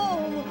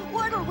 Oh,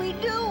 what'll we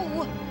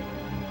do?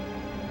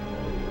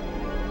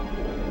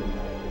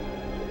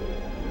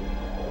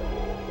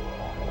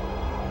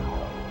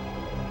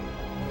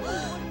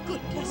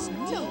 Goodness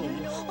no.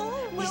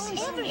 Oh, whatever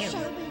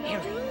shall we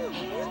do?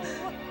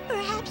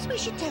 Perhaps we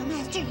should tell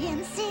Master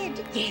Yen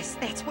Sid. Yes,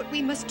 that's what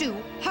we must do.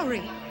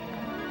 Hurry.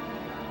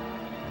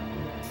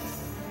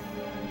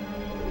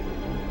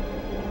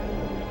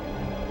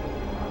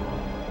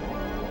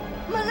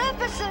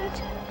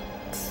 Maleficent!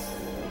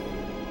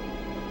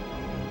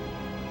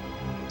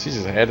 She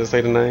just had to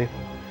say the name.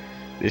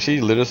 Did she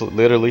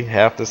literally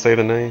have to say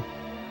the name?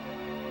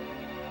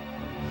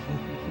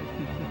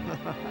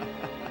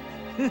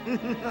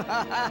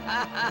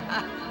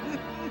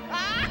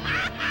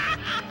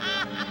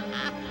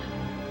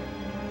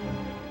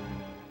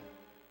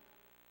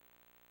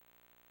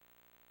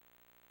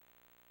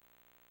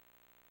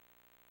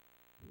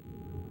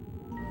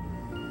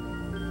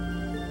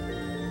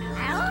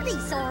 Howdy,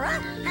 Sora.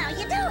 How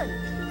you doing?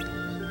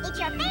 It's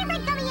your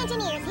favorite gummy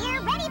engineers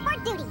here, ready for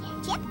duty.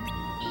 Chip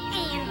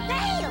and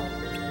Dale.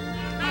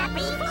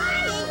 Happy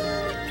flying!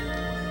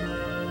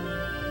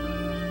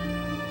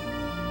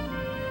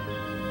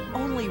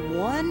 Only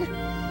one?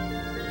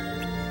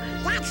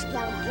 That's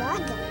no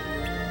good.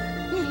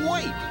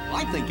 Wait,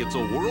 I think it's a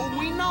world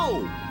we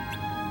know.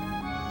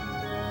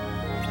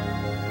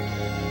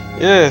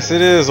 Yes,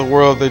 it is a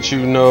world that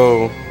you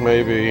know,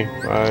 maybe.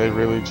 I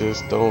really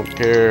just don't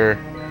care.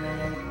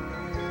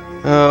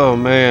 Oh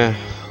man.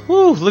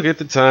 Whew, look at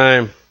the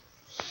time.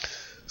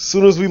 As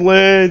soon as we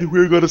land,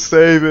 we're gonna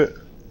save it.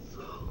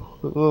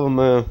 Oh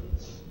man.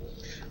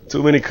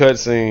 Too many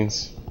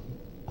cutscenes.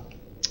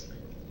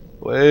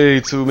 Way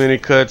too many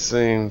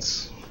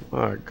cutscenes.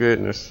 My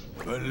goodness.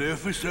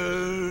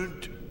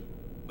 Maleficent!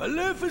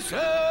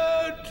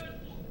 Maleficent!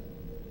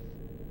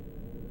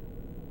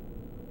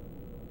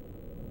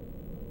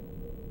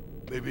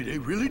 Maybe they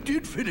really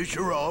did finish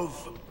her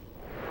off.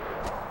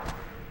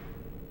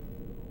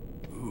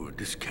 Ooh,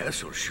 this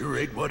castle sure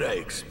ain't what I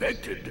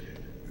expected.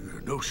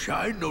 No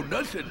shine, no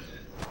nothing.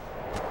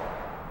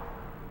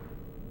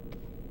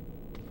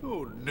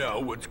 Oh, now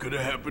what's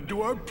gonna happen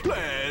to our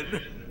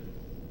plan?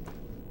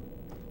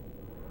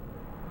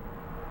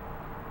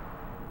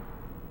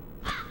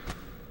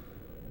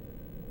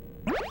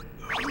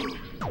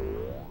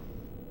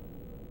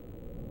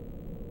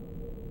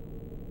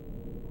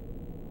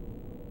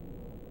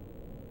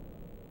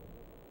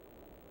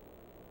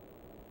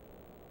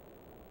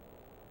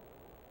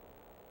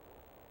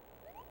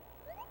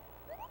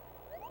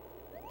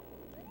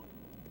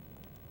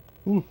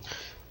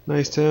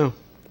 Nice town.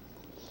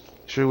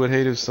 Sure would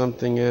hate if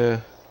something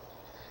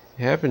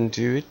happened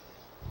to it.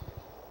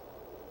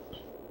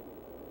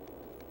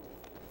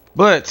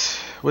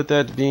 But with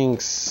that being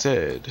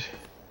said,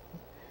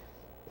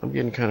 I'm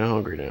getting kind of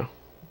hungry now.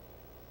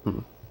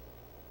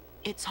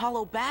 It's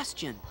Hollow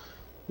Bastion.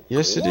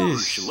 Yes, it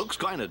is. She looks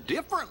kind of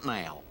different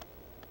now.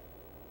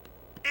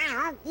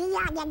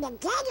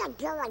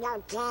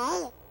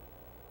 Okay.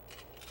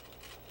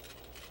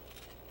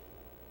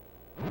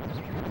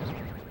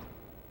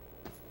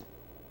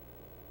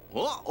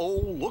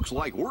 Uh-oh, looks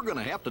like we're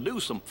gonna have to do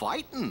some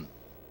fighting.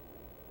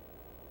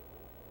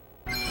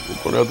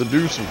 We're gonna have to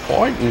do some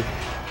fighting.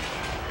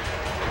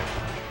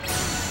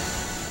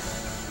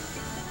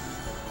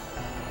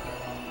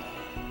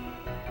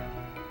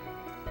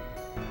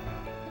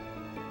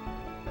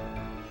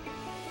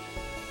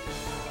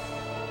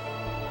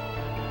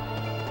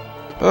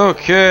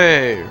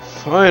 Okay,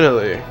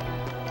 finally.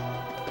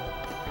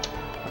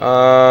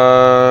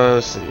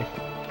 Let's see.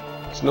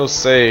 There's no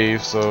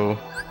save, so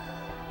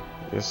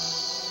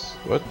yes.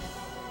 What?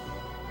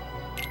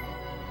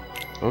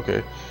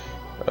 Okay.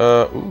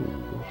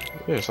 Ooh.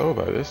 Yes, I'll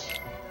buy this.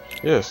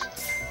 Yes.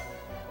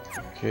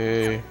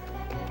 Okay.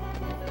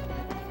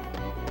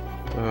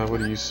 What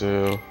do you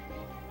sell?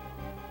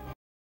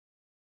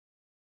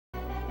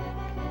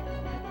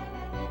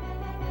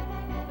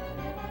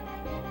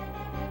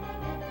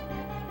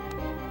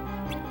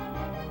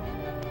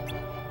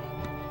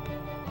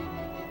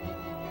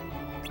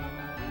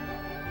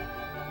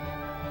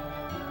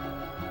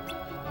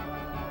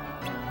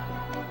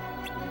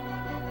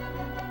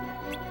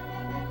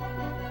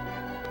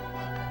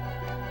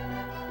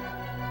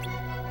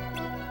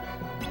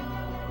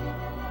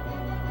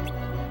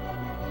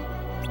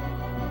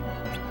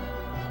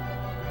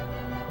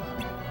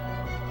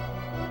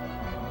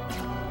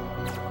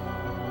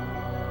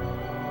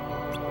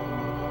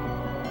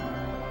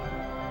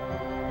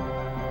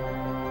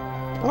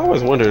 I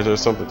always wonder if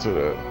there's something to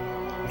that.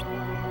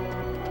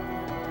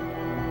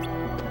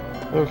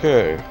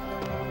 Okay.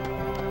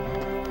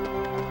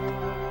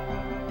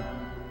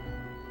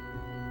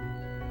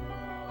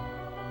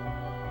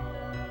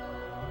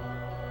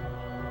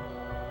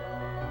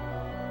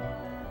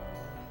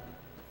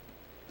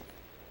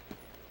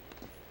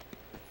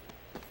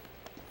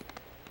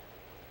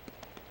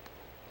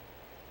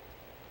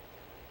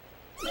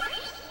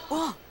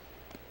 Oh,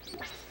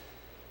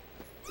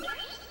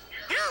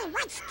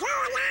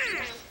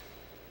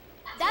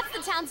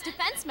 Leon's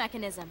defense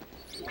mechanism.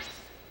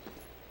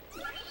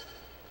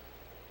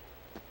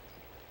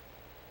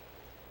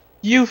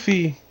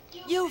 Yuffie.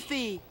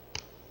 Yuffie!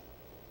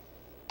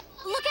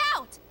 Look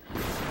out!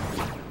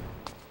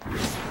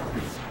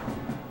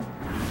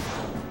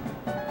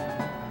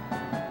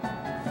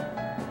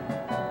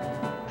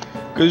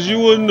 Cause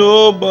you a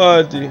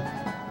nobody.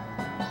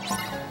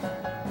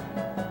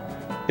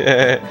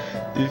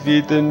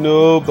 Defeat the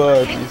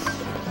nobodies.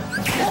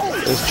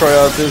 Let's try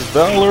out this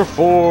Valor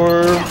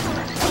form,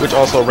 which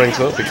also ranks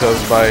up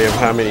because by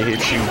how many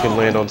hits you can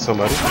land on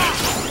somebody.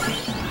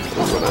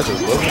 Oh, I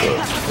just love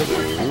that.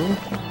 Hello.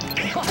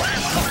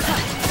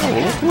 Oh,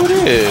 look who it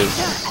is.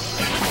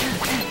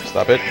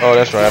 Stop it. Oh,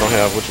 that's right. I don't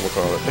have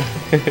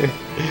whatchamacallit.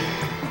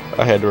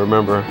 I had to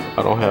remember.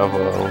 I don't have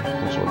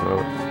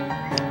whatchamacallit.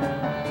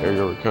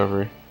 Area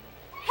recovery.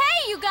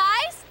 Hey, you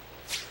guys!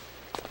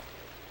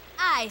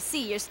 I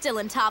see you're still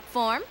in top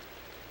form.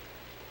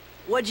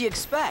 What'd you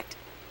expect?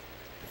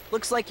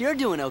 Looks like you're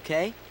doing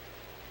okay.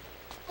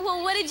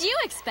 Well, what did you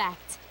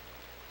expect?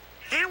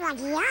 How are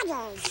the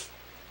others?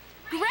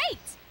 Great!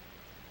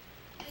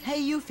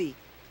 Hey, Yuffie,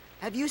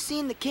 have you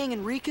seen the king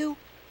and Riku?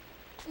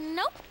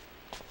 Nope.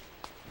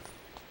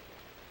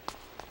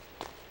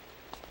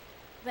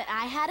 But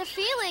I had a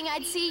feeling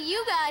I'd see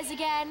you guys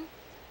again.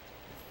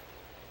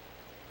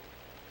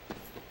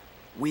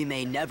 We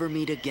may never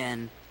meet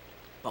again,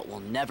 but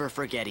we'll never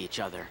forget each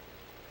other.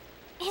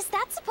 Is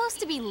that supposed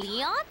to be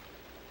Leon?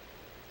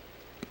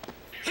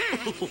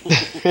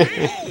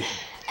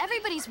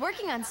 Everybody's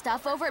working on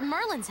stuff over at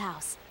Merlin's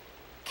house.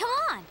 Come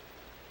on.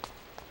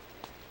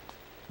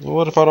 Well,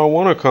 what if I don't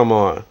want to come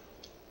on?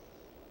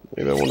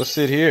 Maybe I want to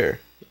sit here.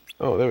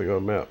 Oh, there we go,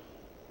 a map.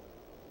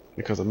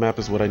 Because a map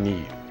is what I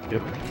need.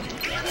 Yep.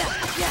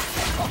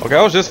 Okay,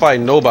 I was just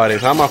fighting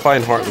nobodies. How am I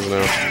fighting Heartless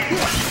now?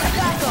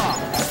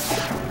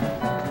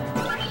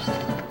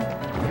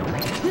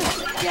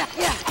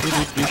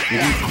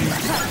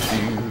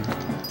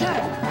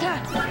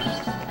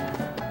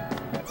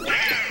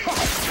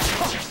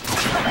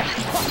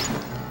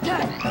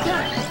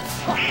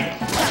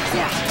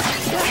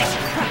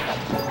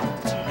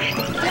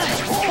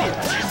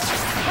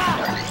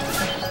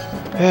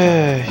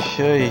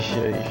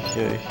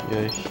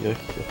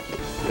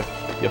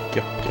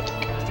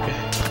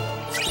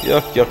 Yuck.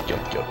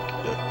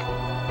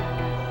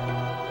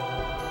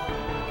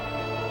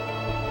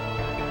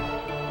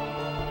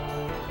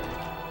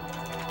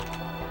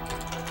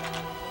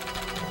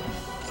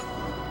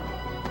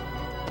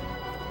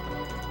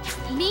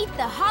 Meet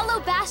the Hollow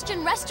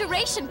Bastion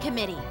Restoration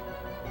Committee.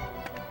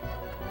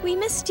 We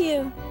missed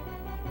you.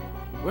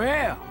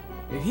 Well,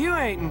 if you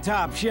ain't in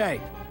top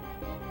shape.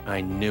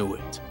 I knew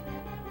it.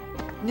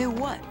 Knew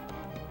what?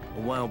 A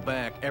while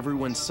back,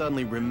 everyone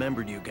suddenly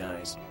remembered you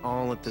guys,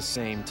 all at the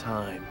same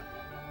time.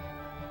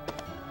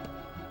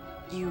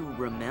 You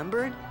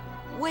remembered?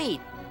 Wait,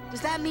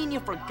 does that mean you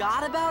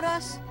forgot about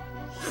us?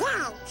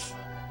 Thanks.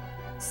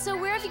 So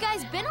where have you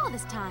guys been all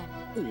this time?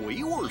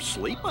 We were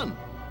sleeping.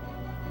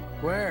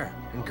 Where?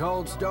 In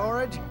cold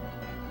storage?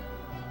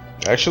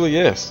 Actually,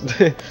 yes.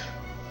 It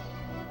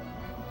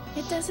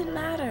doesn't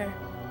matter.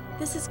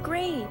 This is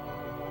great.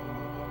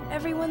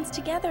 Everyone's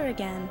together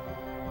again.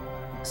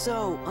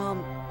 So,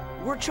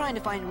 we're trying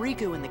to find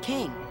Riku and the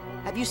king.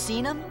 Have you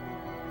seen him?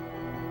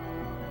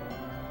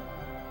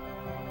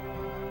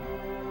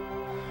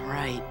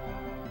 Right.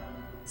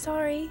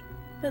 Sorry,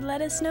 but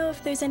let us know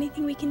if there's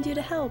anything we can do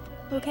to help,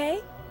 okay?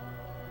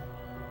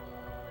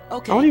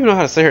 Okay. I don't even know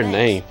how to say her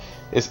name.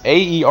 It's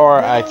Aerith.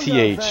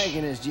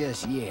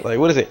 Like,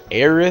 what is it?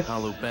 Aerith?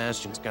 Hollow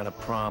Bastion's got a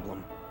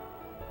problem.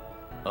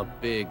 A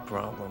big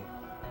problem.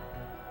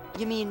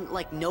 You mean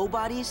like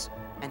nobodies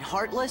and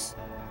heartless?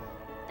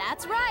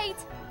 That's right.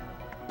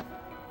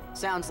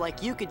 Sounds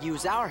like you could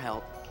use our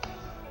help.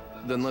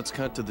 Then let's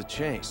cut to the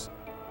chase.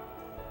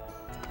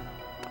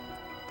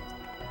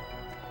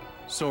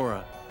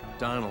 Sora,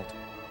 Donald,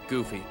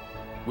 Goofy,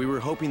 we were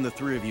hoping the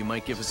three of you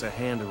might give us a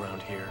hand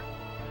around here.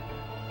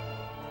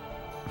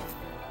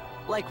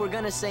 Like we're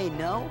gonna say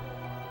no?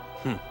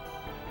 I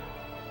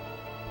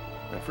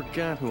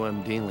forgot who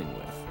I'm dealing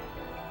with.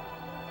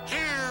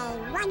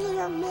 What do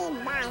you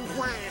mean by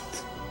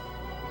that?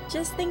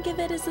 Just think of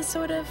it as a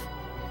sort of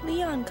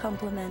Leon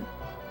compliment.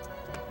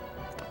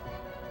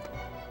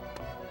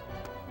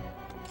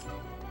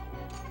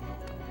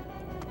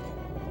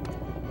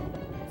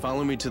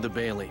 Follow me to the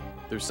Bailey.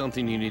 There's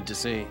something you need to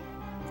see.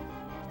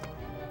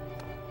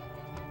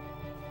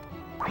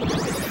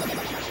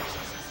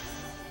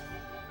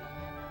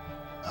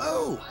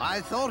 Oh,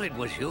 I thought it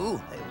was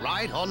you.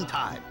 Right on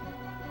time.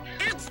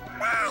 It's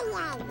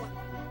Brian!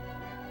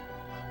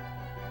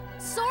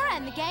 Sora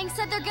and the gang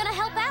said they're gonna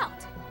help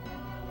out.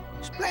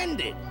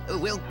 Splendid.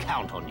 We'll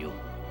count on you.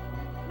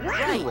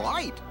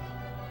 Right.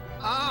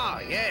 Ah,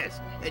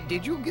 yes.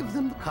 Did you give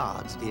them the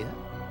cards, dear?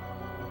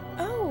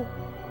 Oh.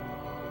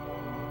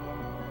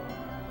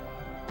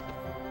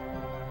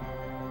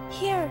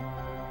 Here.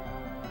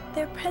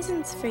 They're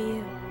presents for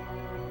you.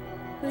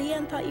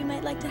 Leon thought you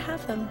might like to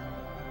have them.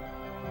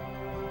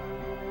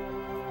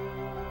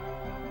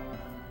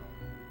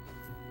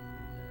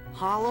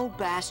 Hollow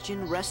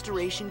Bastion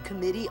Restoration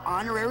Committee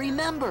honorary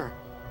member.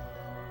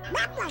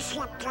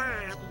 Membership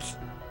cards.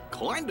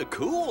 Kinda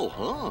cool,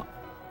 huh?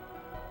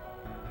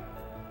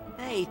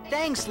 Hey,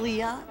 thanks,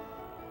 Leon.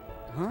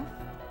 Huh?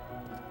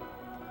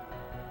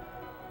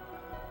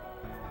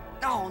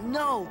 Oh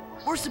no,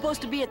 we're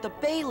supposed to be at the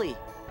Bailey.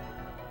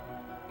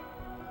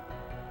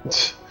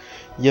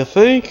 You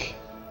think?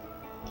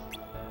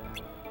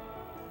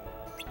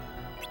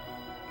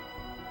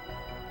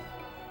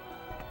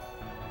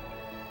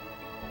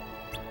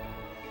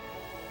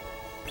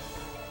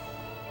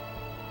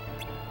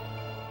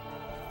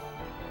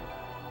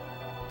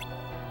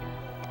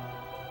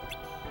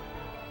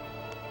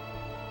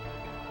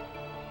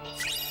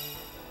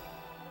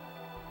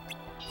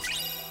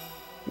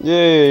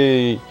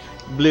 Yay,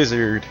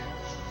 Blizzard.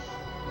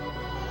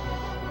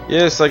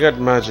 Yes, I got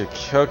magic.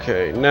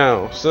 Okay,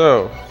 now,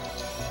 so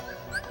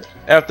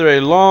after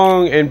a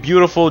long and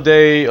beautiful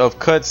day of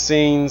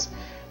cutscenes,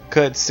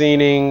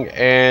 cutscening,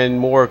 and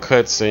more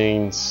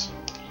cutscenes,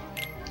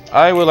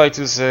 I would like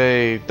to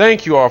say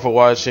thank you all for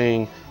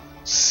watching.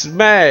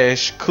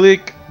 Smash,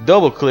 click,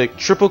 double click,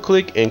 triple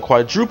click, and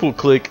quadruple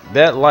click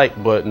that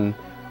like button.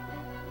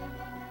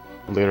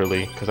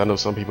 Literally, because I know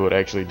some people would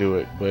actually do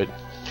it, but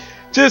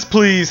just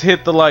please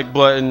hit the like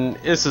button.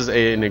 This is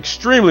an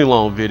extremely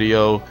long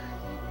video,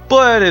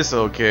 but it's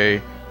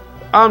okay.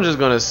 I'm just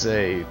gonna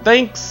say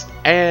thanks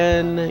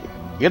and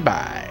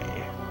goodbye.